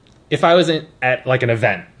 if I was at like an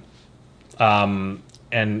event,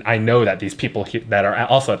 and I know that these people that are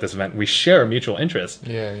also at this event, we share a mutual interest.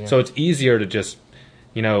 Yeah. So it's easier to just,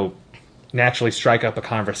 naturally strike up a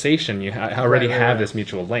conversation. You already have this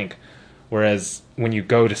mutual link. Whereas when you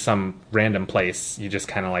go to some random place, you just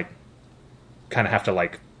kind of have to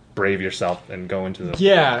like brave yourself and go into the.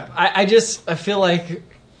 Yeah, I feel like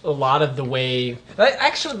a lot of the way.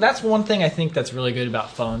 Actually, that's one thing I think that's really good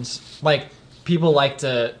about phones. Like people like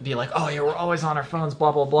to be like, "Oh yeah, we're always on our phones,"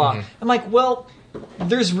 blah blah blah. Mm-hmm. I'm like, well,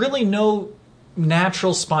 there's really no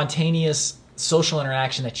natural, spontaneous social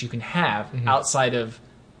interaction that you can have outside of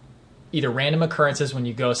either random occurrences when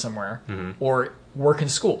you go somewhere or work in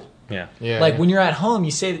school. Yeah. Like when you're at home,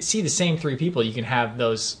 you see the same 3 people. You can have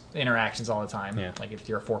those interactions all the time. Yeah. Like if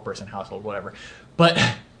you're a 4-person household, whatever. But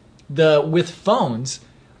with phones,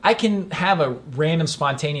 I can have a random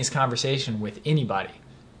spontaneous conversation with anybody,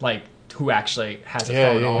 like who actually has a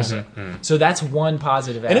phone also. So that's one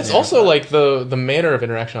positive. And it's also like the manner of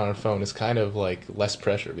interaction on a phone is kind of like less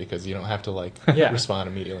pressure because you don't have to like respond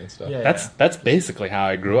immediately and stuff. Yeah. That's basically how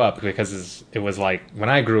I grew up because it was like when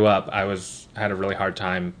I grew up, I had a really hard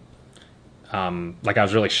time. Like I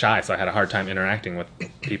was really shy, so I had a hard time interacting with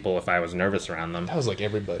people if I was nervous around them. That was like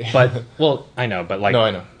everybody. But well, I know, but like no,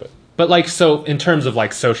 I know, but like so in terms of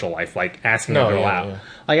like social life, like asking a girl out,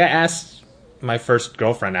 like I asked my first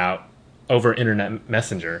girlfriend out over internet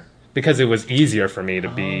messenger because it was easier for me to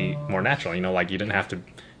be more natural. Like you didn't have to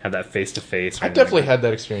have that face to face. I've definitely had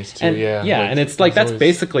that experience too. And, and it's like that's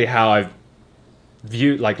basically how I've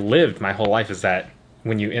lived my whole life. Is that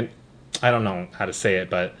when I don't know how to say it,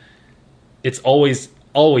 but it's always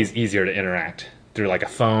easier to interact through like a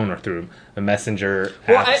phone or through a messenger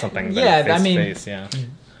app, something. Yeah, face I mean, to face,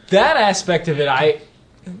 that aspect of it,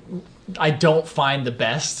 I don't find the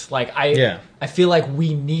best. Like I feel like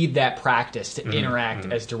we need that practice to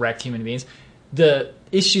interact as direct human beings. The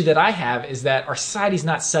issue that I have is that our society's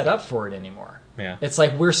not set up for it anymore. Yeah. It's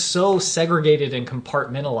like we're so segregated and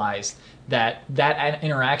compartmentalized that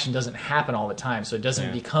interaction doesn't happen all the time. So it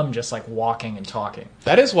doesn't become just like walking and talking.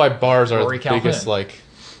 That is why bars are Rory the Calhoun. biggest like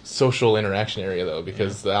social interaction area though,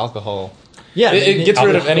 because the alcohol it gets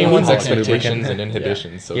rid of anyone's alcohol expectations and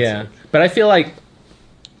inhibitions. So it's like, but I feel like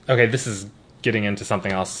this is getting into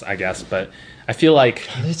something else, I guess, but I feel like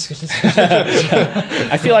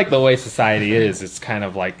I feel like the way society is, it's kind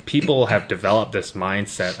of like people have developed this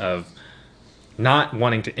mindset of not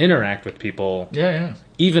wanting to interact with people,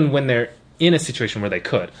 even when they're in a situation where they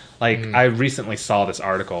could. Like I recently saw this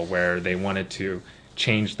article where they wanted to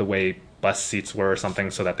change the way bus seats were or something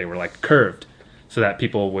so that they were like curved, so that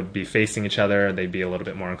people would be facing each other and they'd be a little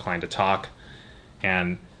bit more inclined to talk.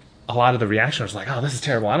 And a lot of the reaction was like, "Oh, this is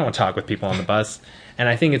terrible. I don't want to talk with people on the bus." And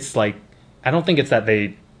I think it's like, I don't think it's that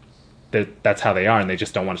that's how they are and they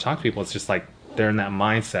just don't want to talk to people. It's just like they're in that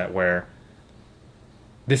mindset where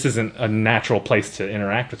this isn't a natural place to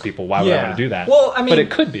interact with people. Why would I want to do that? Well, I mean, but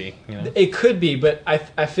it could be. It could be, but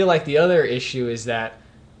I feel like the other issue is that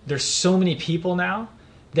there's so many people now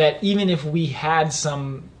that even if we had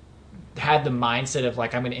the mindset of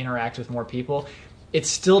like I'm going to interact with more people, it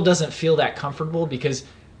still doesn't feel that comfortable because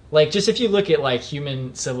like just if you look at like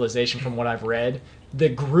human civilization from what I've read, the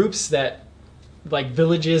groups that like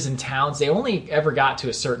villages and towns, they only ever got to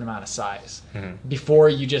a certain amount of size before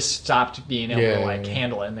you just stopped being able to like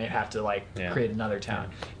handle it, and they'd have to like create another town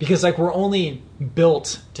because like we're only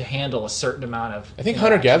built to handle a certain amount of. I think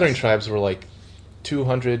hunter-gathering tribes were like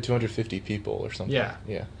 200, 250 people or something.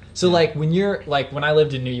 Yeah. So like when I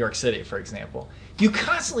lived in New York City, for example, you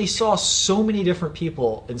constantly saw so many different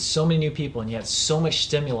people and so many new people, and you had so much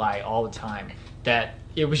stimuli all the time that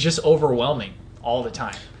it was just overwhelming all the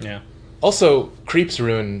time. Yeah. Also, creeps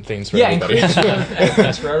ruin things for everybody. And creeps ruin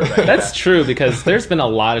things for everybody. That's true, because there's been a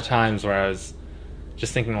lot of times where I was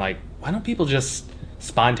just thinking, like, why don't people just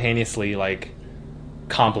spontaneously, like,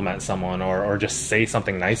 compliment someone or just say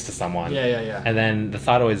something nice to someone? Yeah. And then the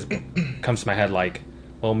thought always comes to my head, like,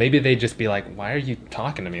 well, maybe they'd just be like, why are you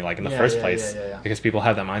talking to me, like, in the first place? Yeah. Because people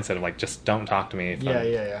have that mindset of, like, just don't talk to me.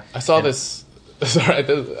 Yeah. I saw this... Sorry,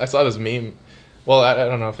 I saw this meme. Well, I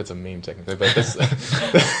don't know if it's a meme technically, but this...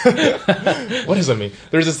 What is a meme?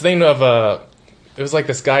 There's this thing of... it was like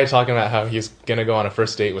this guy talking about how he's going to go on a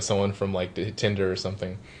first date with someone from, like, Tinder or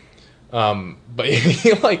something. But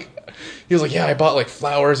he was like, yeah, I bought, like,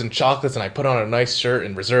 flowers and chocolates, and I put on a nice shirt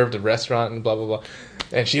and reserved a restaurant and blah, blah, blah.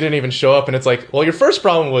 And she didn't even show up, and it's like, well, your first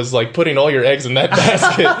problem was, like, putting all your eggs in that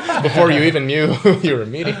basket before you even knew who you were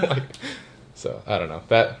meeting. Like, so, I don't know.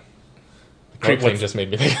 That... creep thing just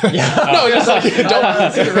made me think. No, just like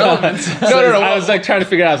don't see the relevance. No. I was like trying to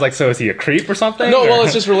figure out. I was like, so is he a creep or something? No, or? well,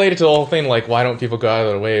 it's just related to the whole thing. Like, why don't people go out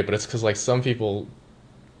of their way? But it's because like some people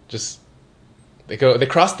just they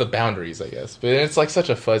cross the boundaries, I guess. But it's like such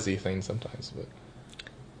a fuzzy thing sometimes. But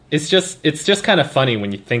it's just kind of funny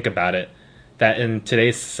when you think about it. That in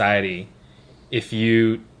today's society, if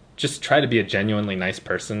you just try to be a genuinely nice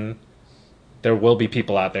person, there will be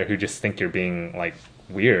people out there who just think you're being like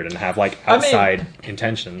weird and have like outside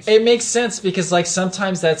intentions. It makes sense because like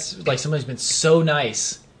sometimes that's like somebody's been so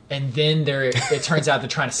nice and then it turns out they're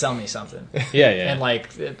trying to sell me something. Yeah. And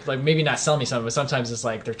like maybe not sell me something, but sometimes it's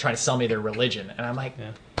like they're trying to sell me their religion, and I'm like,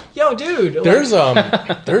 yo, dude. There's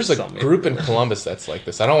a group in Columbus that's like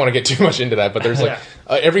this. I don't want to get too much into that, but there's like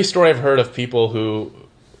every story I've heard of people who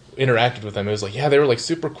interacted with them, it was like, they were like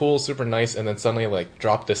super cool, super nice, and then suddenly like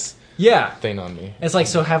dropped this thing on me. It's like,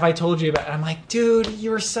 so have I told you about it? I'm like, dude,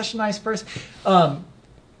 you were such a nice person. What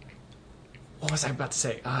was I about to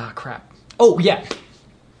say? Crap. Oh, yeah.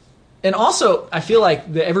 And also, I feel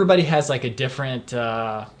like everybody has like a different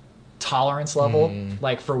tolerance level,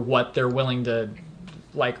 like for what they're willing to,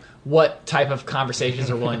 like what type of conversations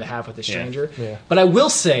they're willing to have with a stranger. Yeah. But I will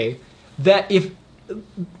say that if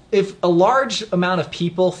a large amount of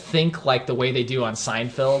people think like the way they do on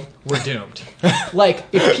Seinfeld, we're doomed. Like,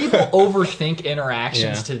 if people overthink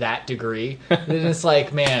interactions to that degree, then it's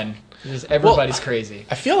like, man, everybody's crazy.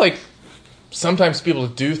 I feel like sometimes people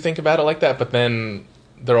do think about it like that, but then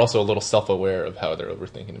they're also a little self-aware of how they're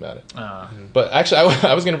overthinking about it. But actually,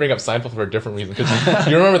 I was going to bring up Seinfeld for a different reason, because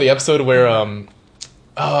you remember the episode where,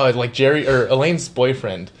 like Jerry, or Elaine's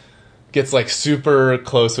boyfriend, gets like super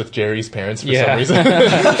close with Jerry's parents for some reason.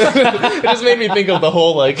 It just made me think of the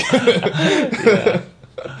whole like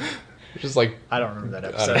just like I don't remember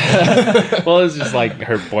that episode. Well, it was just like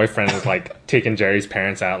her boyfriend was like taking Jerry's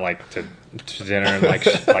parents out like to dinner and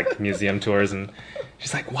like museum tours, and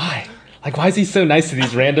she's like, why is he so nice to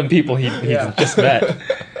these random people he's just met?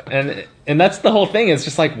 And that's the whole thing. It's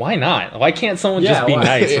just like, why not? Why can't someone just be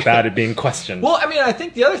nice without it being questioned? Well, I mean, I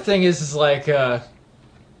think the other thing is like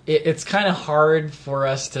it's kind of hard for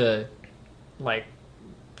us to like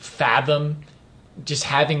fathom just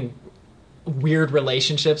having weird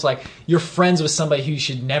relationships. Like, you're friends with somebody who you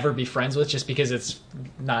should never be friends with just because it's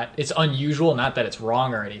unusual, not that it's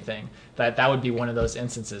wrong or anything. That would be one of those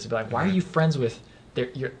instances. But like, why are you friends with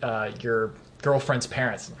your girlfriend's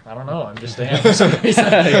parents? I don't know. I'm just saying for some reason.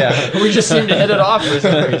 We just seem to hit it off for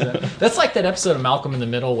some reason. That's like that episode of Malcolm in the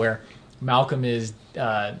Middle where Malcolm is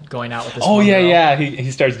going out with this one girl.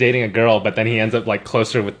 He starts dating a girl, but then he ends up like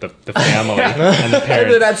closer with the family and the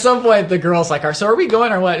parents. And then at some point the girl's like, so are we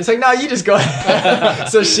going or what? It's like, no, you just go ahead.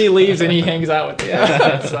 So she leaves and he hangs out with the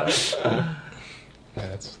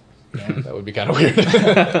that would be kind of weird.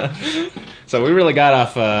 So we really got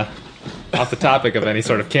off the topic of any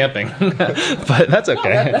sort of camping. But that's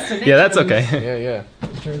okay. That's okay. Yeah.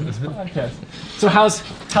 During this podcast. So how's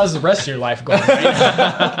the rest of your life going?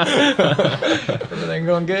 Everything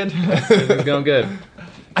going good? Everything's going good.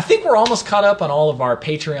 I think we're almost caught up on all of our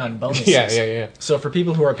Patreon bonuses. Yeah. So for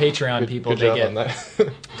people who are Patreon people, Good they job get on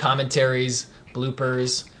that. commentaries,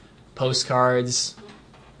 bloopers, postcards,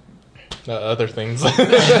 Other things.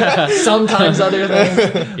 sometimes other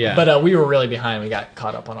things. Yeah. But we were really behind. We got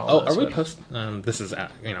caught up on all Oh, those. are we but- posting? This is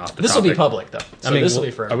off the This will be topic. public, though. So this will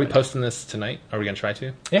be for are we everybody. posting this tonight? Are we going to try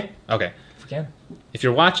to? Yeah, Okay. if we can. If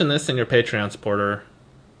you're watching this and you're a Patreon supporter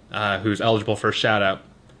who's eligible for a shout out,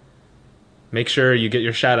 make sure you get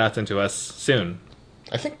your shout outs into us soon.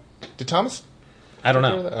 I think, did Thomas? I don't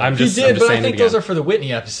know. I'm He just, did, I'm just but I saying think it those again. are for the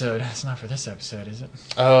Whitney episode. It's not for this episode, is it?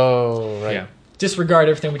 Oh, right. Yeah. Disregard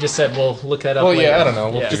everything we just said. We'll look that up Well, later. yeah, I don't know.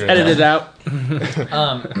 We'll Yeah. figure Edit it out.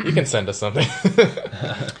 You can send us something.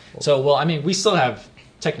 So, well, I mean, we still have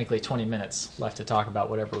technically 20 minutes left to talk about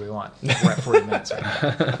whatever we want. We're at 40 minutes right now.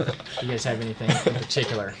 Do you guys have anything in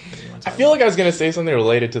particular that you want to I talk feel like I was going to say something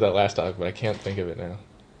related to that last topic, but I can't think of it now.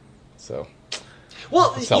 So,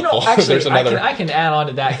 Well, It's you know, helpful. actually, There's another- I can add on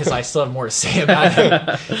to that because I still have more to say about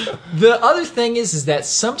it. The other thing is that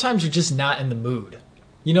sometimes you're just not in the mood.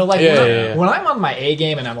 You know, like Yeah, when I'm on my A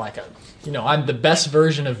game and I'm like, I'm the best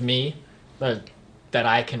version of me that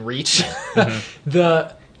I can reach.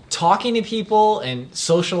 The talking to people and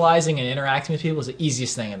socializing and interacting with people is the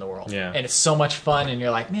easiest thing in the world. Yeah. And it's so much fun. And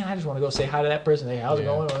you're like, man, I just want to go say hi to that person. Hey, how's it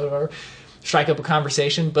going? Whatever. Strike up a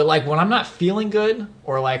conversation. But like when I'm not feeling good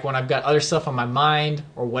or like when I've got other stuff on my mind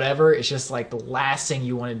or whatever, it's just like the last thing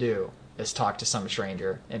you want to do is talk to some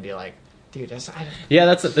stranger and be like, dude, Yeah,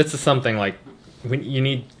 that's something like when you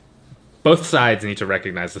need both sides need to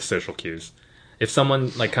recognize the social cues. If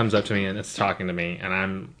someone like comes up to me and is talking to me, and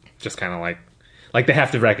I'm just kind of like they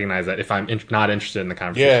have to recognize that if I'm not interested in the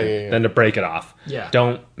conversation, Yeah. then to break it off. Yeah.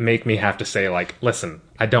 Don't make me have to say like, listen,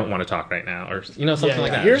 I don't want to talk right now, or something Yeah, like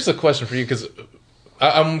yeah. that. here's a question for you, because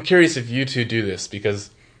I'm curious if you two do this, because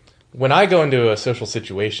when I go into a social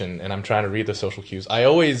situation and I'm trying to read the social cues, I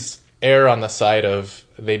always err on the side of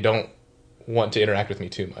they don't want to interact with me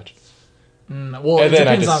too much. well, And it then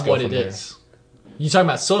I depends just on go what it from there. is. You talking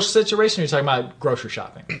about social situation or you talking about grocery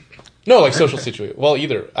shopping? No, like social situation. Well,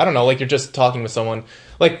 either. I don't know. Like you're just talking with someone.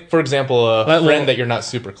 Like, for example, a Well- friend that you're not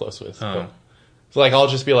super close with. Oh. So, like, I'll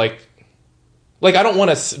just be like I don't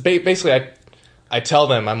want to. Basically, I tell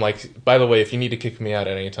them, I'm like, by the way, if you need to kick me out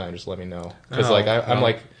at any time, just let me know. Because Oh, I'm well.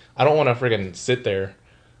 like, I don't want to friggin' sit there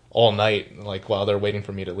all night like while they're waiting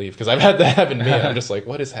for me to leave. Because I've had that happen to me. And I'm just like,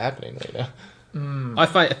 what is happening right now? I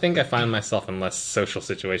think I find myself in less social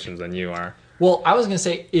situations than you are. Well, I was going to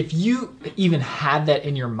say, if you even had that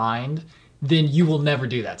in your mind, then you will never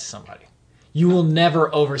do that to somebody. You will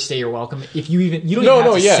never overstay your welcome. If you don't even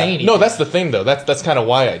have to say anything. No, that's the thing though. That's kind of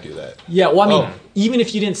why I do that. Yeah, well, I mean, Oh. even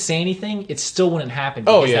if you didn't say anything, it still wouldn't happen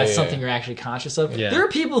Oh, because yeah, that's yeah, something yeah. you're actually conscious of. Yeah. There are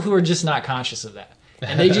people who are just not conscious of that.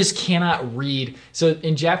 And they just cannot read. So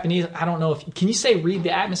in Japanese, I don't know if... Can you say read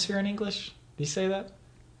the atmosphere in English? Do you say that?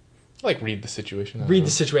 Like read the situation. Read the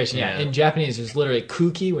situation, yeah. Yeah. In Japanese, there's literally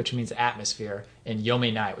kuki, which means atmosphere, and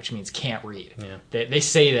yomenai, which means can't read. Yeah. They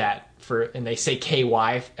say that and they say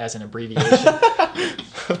KY as an abbreviation. I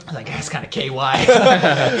was like, that's kind of KY.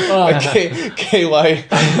 KY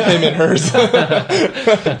him and hers.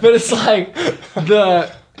 But it's like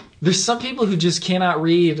there's some people who just cannot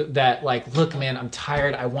read that, like, look, man, I'm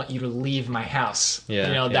tired. I want you to leave my house. Yeah,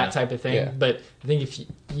 You know, yeah. that type of thing. Yeah. But I think if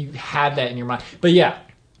you have that in your mind. But yeah,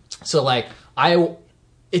 so like,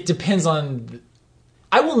 it depends on,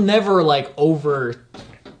 I will never like over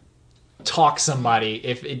talk somebody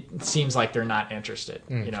if it seems like they're not interested,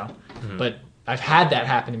 you know? But I've had that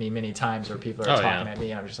happen to me many times where people are Oh, talking yeah. at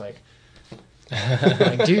me and I'm just like,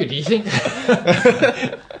 dude, do you think...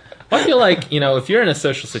 I feel like, if you're in a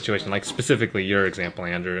social situation, like specifically your example,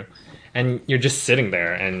 Andrew, and you're just sitting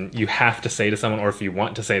there and you have to say to someone, or if you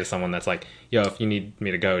want to say to someone that's like, yo, if you need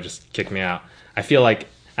me to go, just kick me out. I feel like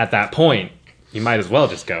at that point, you might as well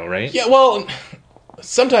just go, right? Yeah, well,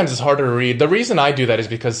 sometimes it's harder to read. The reason I do that is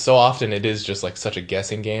because so often it is just like such a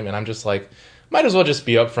guessing game, and I'm just like, might as well just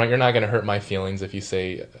be upfront. You're not going to hurt my feelings if you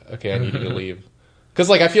say, okay, I need you to leave. Because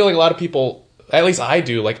like I feel like a lot of people, at least I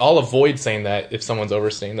do, like I'll avoid saying that if someone's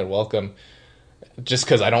overstaying their welcome, just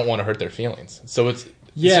because I don't want to hurt their feelings. So it's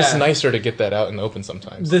just nicer to get that out in the open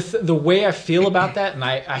sometimes. The way I feel about that, and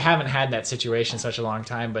I haven't had that situation in such a long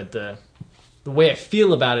time, but the way I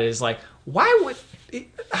feel about it is like,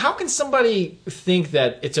 how can somebody think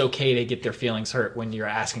that it's okay to get their feelings hurt when you're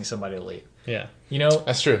asking somebody to leave? Yeah. You know,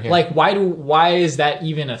 That's true, yeah. Like, why is that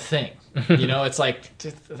even a thing? You know, it's like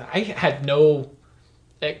I had no,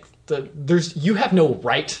 you have no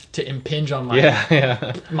right to impinge on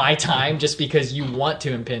my time just because you want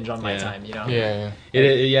to impinge on my time. You know, Yeah.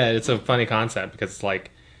 It's a funny concept because it's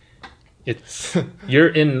like it's you're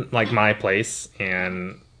in like my place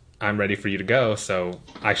and I'm ready for you to go, so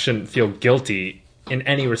I shouldn't feel guilty in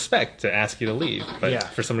any respect to ask you to leave. But Yeah.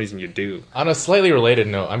 for some reason you do. On a slightly related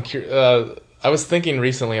note, I was thinking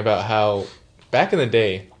recently about how back in the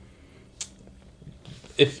day,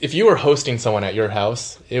 if you were hosting someone at your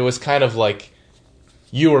house, it was kind of like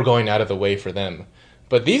you were going out of the way for them.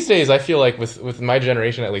 But these days, I feel like with my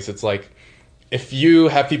generation at least, it's like if you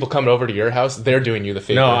have people come over to your house, they're doing you the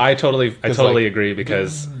favor. No, I totally like- agree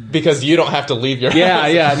because because you don't have to leave your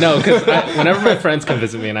house. no, because whenever my friends come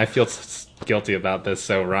visit me, and I feel guilty about this,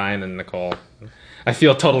 so Ryan and Nicole, I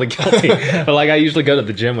feel totally guilty. But like, I usually go to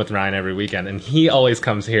the gym with Ryan every weekend, and he always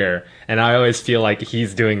comes here, and I always feel like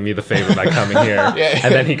he's doing me the favor by coming here.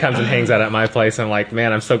 And then he comes and hangs out at my place, and I'm like,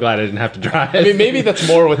 man, I'm so glad I didn't have to drive. I mean, maybe that's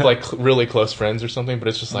more with like really close friends or something, but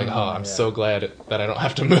it's just like, I'm so glad that I don't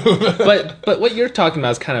have to move. but what you're talking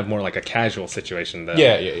about is kind of more like a casual situation, though.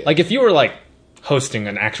 Yeah. Like if you were like hosting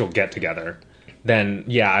an actual get together, then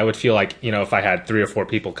yeah, I would feel like, if I had 3 or 4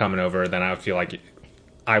 people coming over, then I would feel like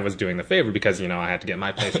I was doing the favor because I had to get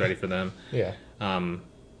my place ready for them. Yeah.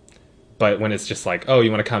 But when it's just like, oh, you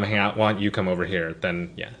want to come hang out? Why don't you come over here?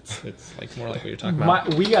 Then yeah, it's like more like what you're talking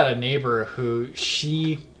about. We got a neighbor who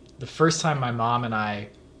the first time my mom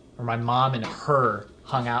and her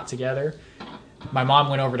hung out together, my mom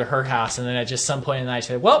went over to her house, and then at just some point in the night, she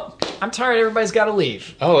said, well, I'm tired, everybody's got to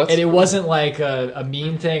leave. Oh, that's and it cool. wasn't like a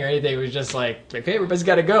mean thing or anything. It was just like, okay, everybody's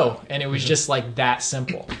got to go. And it was just like that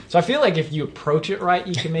simple. So I feel like if you approach it right,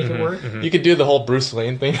 you can make it work. You could do the whole Bruce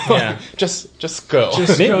Wayne thing. Yeah. just go.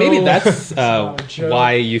 Just Maybe, go. maybe that's not a joke.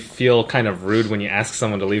 why you feel kind of rude when you ask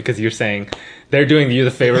someone to leave, because you're saying they're doing you the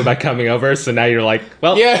favor by coming over, so now you're like,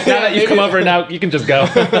 well, Yeah, now that you've maybe- come over, now you can just go.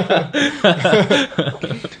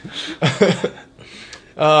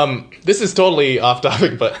 This is totally off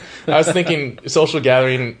topic, but I was thinking social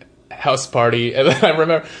gathering, house party, and then I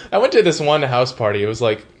remember I went to this one house party. It was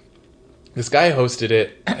like this guy hosted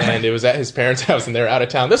it, and it was at his parents' house, and they were out of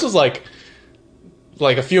town. This was like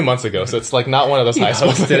a few months ago, so it's like not one of those high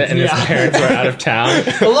school Did it, and his Yeah. parents were out of town.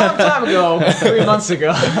 A long time ago, 3 months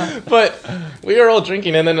ago. But we were all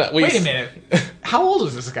drinking, and then Wait a minute. How old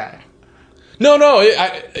was this guy? No,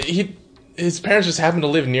 his parents just happened to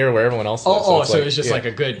live near where everyone else lives. So it's it was just yeah. like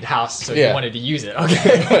a good house, so Yeah. you wanted to use it.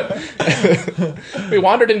 Okay. We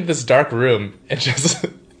wandered into this dark room and just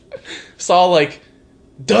saw like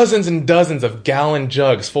dozens and dozens of gallon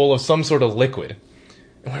jugs full of some sort of liquid.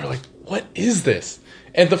 And we were like, what is this?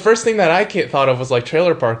 And the first thing that I thought of was like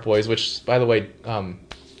Trailer Park Boys, which, by the way,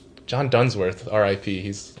 John Dunsworth, R.I.P.,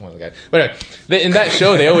 he's one of the guys. But anyway, in that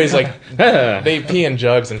show, they always like, they pee in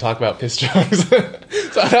jugs and talk about piss jugs. So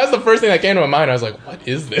that was the first thing that came to my mind. I was like, what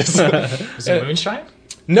is this? Was it moonshine?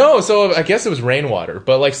 No, so I guess it was rainwater,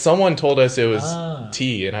 but like someone told us it was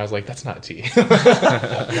tea, and I was like, that's not tea.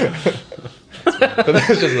 But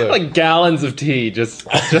that's just Like gallons of tea, just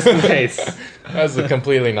in case. that was a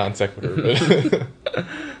completely non sequitur. But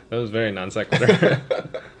That was very non sequitur.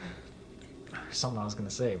 Something I was going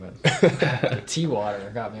to say, but the tea water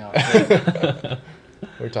got me off.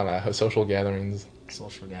 we're talking about social gatherings,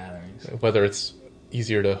 Social gatherings. whether it's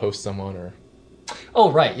easier to host someone or. Oh,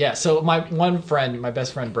 right, yeah. So my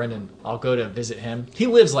best friend Brendan, I'll go to visit him. He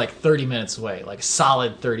lives like 30 minutes away, like a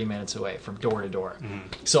solid 30 minutes away from door to door.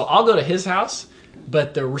 So I'll go to his house,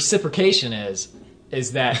 but the reciprocation is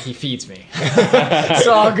that he feeds me.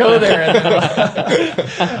 So I'll go there and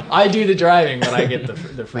then I do the driving, but I get the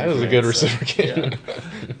free That was a food, good so, reciprocation.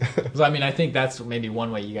 yeah. So I mean, I think that's maybe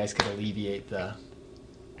one way you guys could alleviate the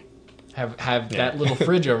have that little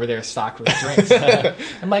fridge over there stocked with drinks.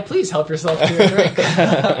 I'm like, please help yourself to a drink.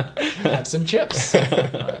 Have some chips.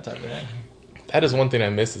 That type of thing. That is one thing I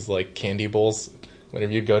miss is like candy bowls.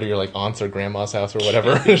 Whenever you go to your like aunt's or grandma's house or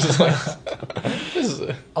whatever, it's just like this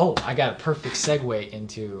is Oh, I got a perfect segue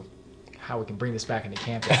into how we can bring this back into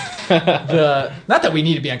camping. Not that we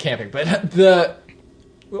need to be on camping, but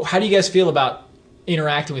how do you guys feel about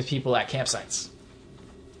interacting with people at campsites?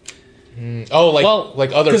 other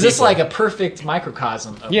Because people. it's like a perfect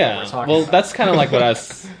microcosm of what we're talking about. That's kind of like what I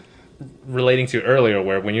was relating to earlier,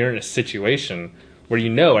 where when you're in a situation where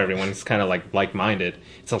everyone's kind of like-minded,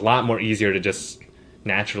 it's a lot more easier to just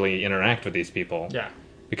naturally interact with these people. Yeah.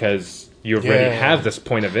 Because you already have this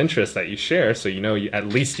point of interest that you share, so at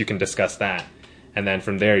least you can discuss that. And then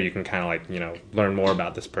from there, you can kind of learn more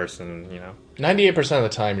about this person, 98% of the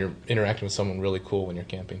time you're interacting with someone really cool when you're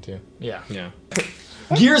camping too. Yeah. Yeah.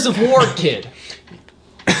 Gears of War Kid.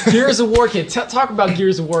 Gears of War Kid. Talk about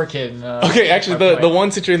Gears of War Kid. Okay, actually, the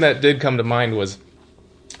one situation that did come to mind was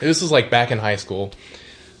this was like back in high school.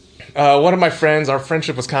 One of my friends, our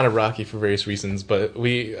friendship was kind of rocky for various reasons, but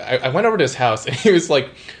I went over to his house and he was like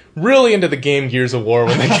really into the game Gears of War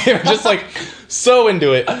when they came, just like so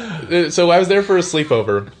into it. So I was there for a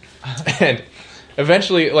sleepover, and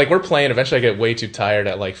eventually, like we're playing, eventually I get way too tired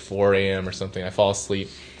at like 4 a.m. or something. I fall asleep.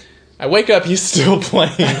 I wake up, he's still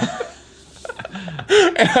playing.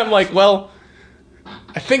 And I'm like, well,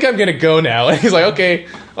 I think I'm gonna go now. And he's like, okay,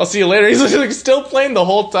 I'll see you later. He's like still playing the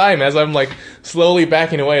whole time as I'm like slowly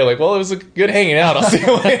backing away. Like, well, it was a good hanging out. I'll see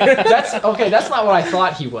you later. That's not what I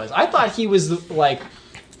thought he was. I thought he was like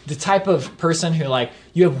the type of person who like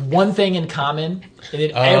you have one thing in common, and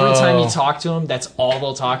then every time you talk to them, that's all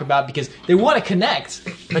they'll talk about because they want to connect,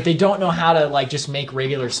 but they don't know how to like just make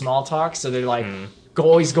regular small talk. So they're like.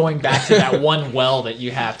 Always going back to that one well that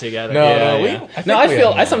you have together.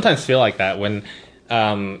 I sometimes feel like that when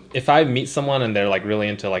if I meet someone and they're like really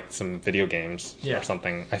into like some video games or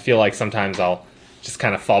something, I feel like sometimes I'll just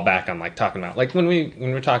kind of fall back on like talking about like when we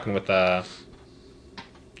were talking with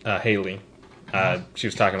Haley, she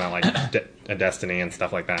was talking about like Destiny and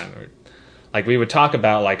stuff like that. Like we would talk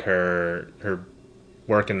about like her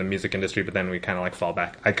work in the music industry, but then we kind of like fall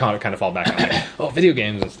back. I kind of fall back on like, video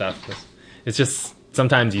games and stuff. It's just.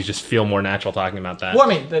 Sometimes you just feel more natural talking about that. Well,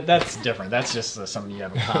 I mean, that's different. That's just something you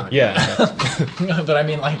have in common. Yeah. But I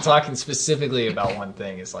mean, like, talking specifically about one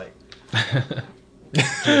thing is like...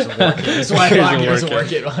 Gears of War. That's why I thought Gears of War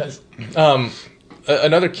Kid was.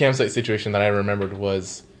 Another campsite situation that I remembered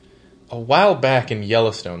was a while back in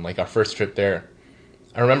Yellowstone, like our first trip there.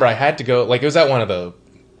 I remember I had to go... Like, it was at one of the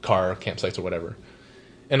car campsites or whatever.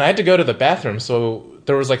 And I had to go to the bathroom, so...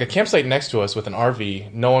 There was like a campsite next to us with an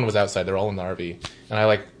RV. No one was outside. They're all in the RV. And I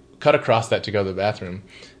like cut across that to go to the bathroom.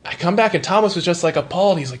 I come back and Thomas was just like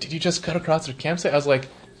appalled. He's like, "Did you just cut across the campsite?" I was like,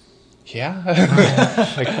 "Yeah."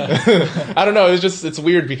 Like, I don't know. It's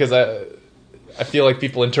weird because I feel like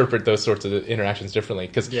people interpret those sorts of interactions differently.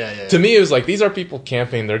 Because to me, it was like, these are people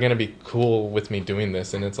camping. They're going to be cool with me doing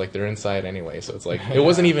this. And it's like, they're inside anyway. So it's like, it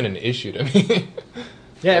wasn't even an issue to me.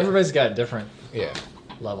 Yeah, everybody's got different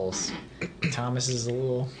levels. Thomas is a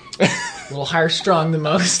little higher strung than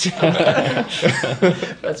most.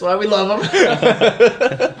 That's why we love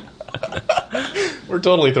him. We're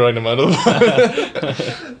totally throwing him under the bus.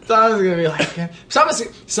 Thomas is gonna be like,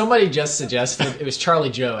 somebody just suggested, it was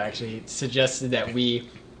Charlie Joe actually, suggested that we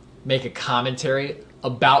make a commentary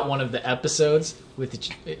about one of the episodes with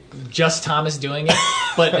just Thomas doing it,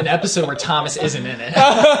 but an episode where Thomas isn't in it.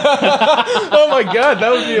 Oh my god,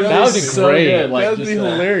 that would be amazing. That would be so great. good. Like, that would be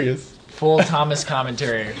hilarious. Full Thomas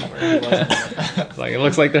commentary. Where he wasn't. Like, it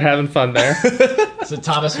looks like they're having fun there. So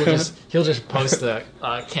Thomas he'll just post the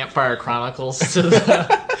Campfire Chronicles to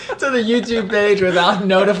the YouTube page without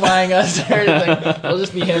notifying us or anything. It'll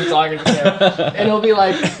just be him talking to him, and it'll be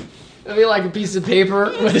like a piece of paper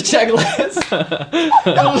with a checklist.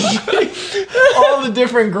 It'll be all the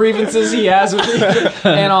different grievances he has with me.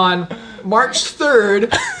 And on March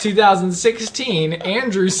 3rd, 2016,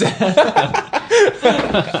 Andrew said...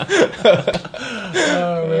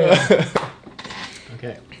 Oh, man.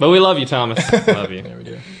 Okay. But we love you, Thomas. Love you. There we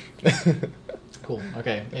do. Cool.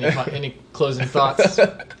 Okay. Any closing thoughts?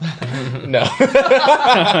 No.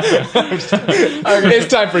 It's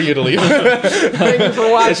time for you to leave. Thank you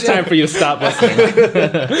for watching. It's time for you to stop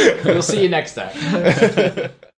listening. We'll see you next time.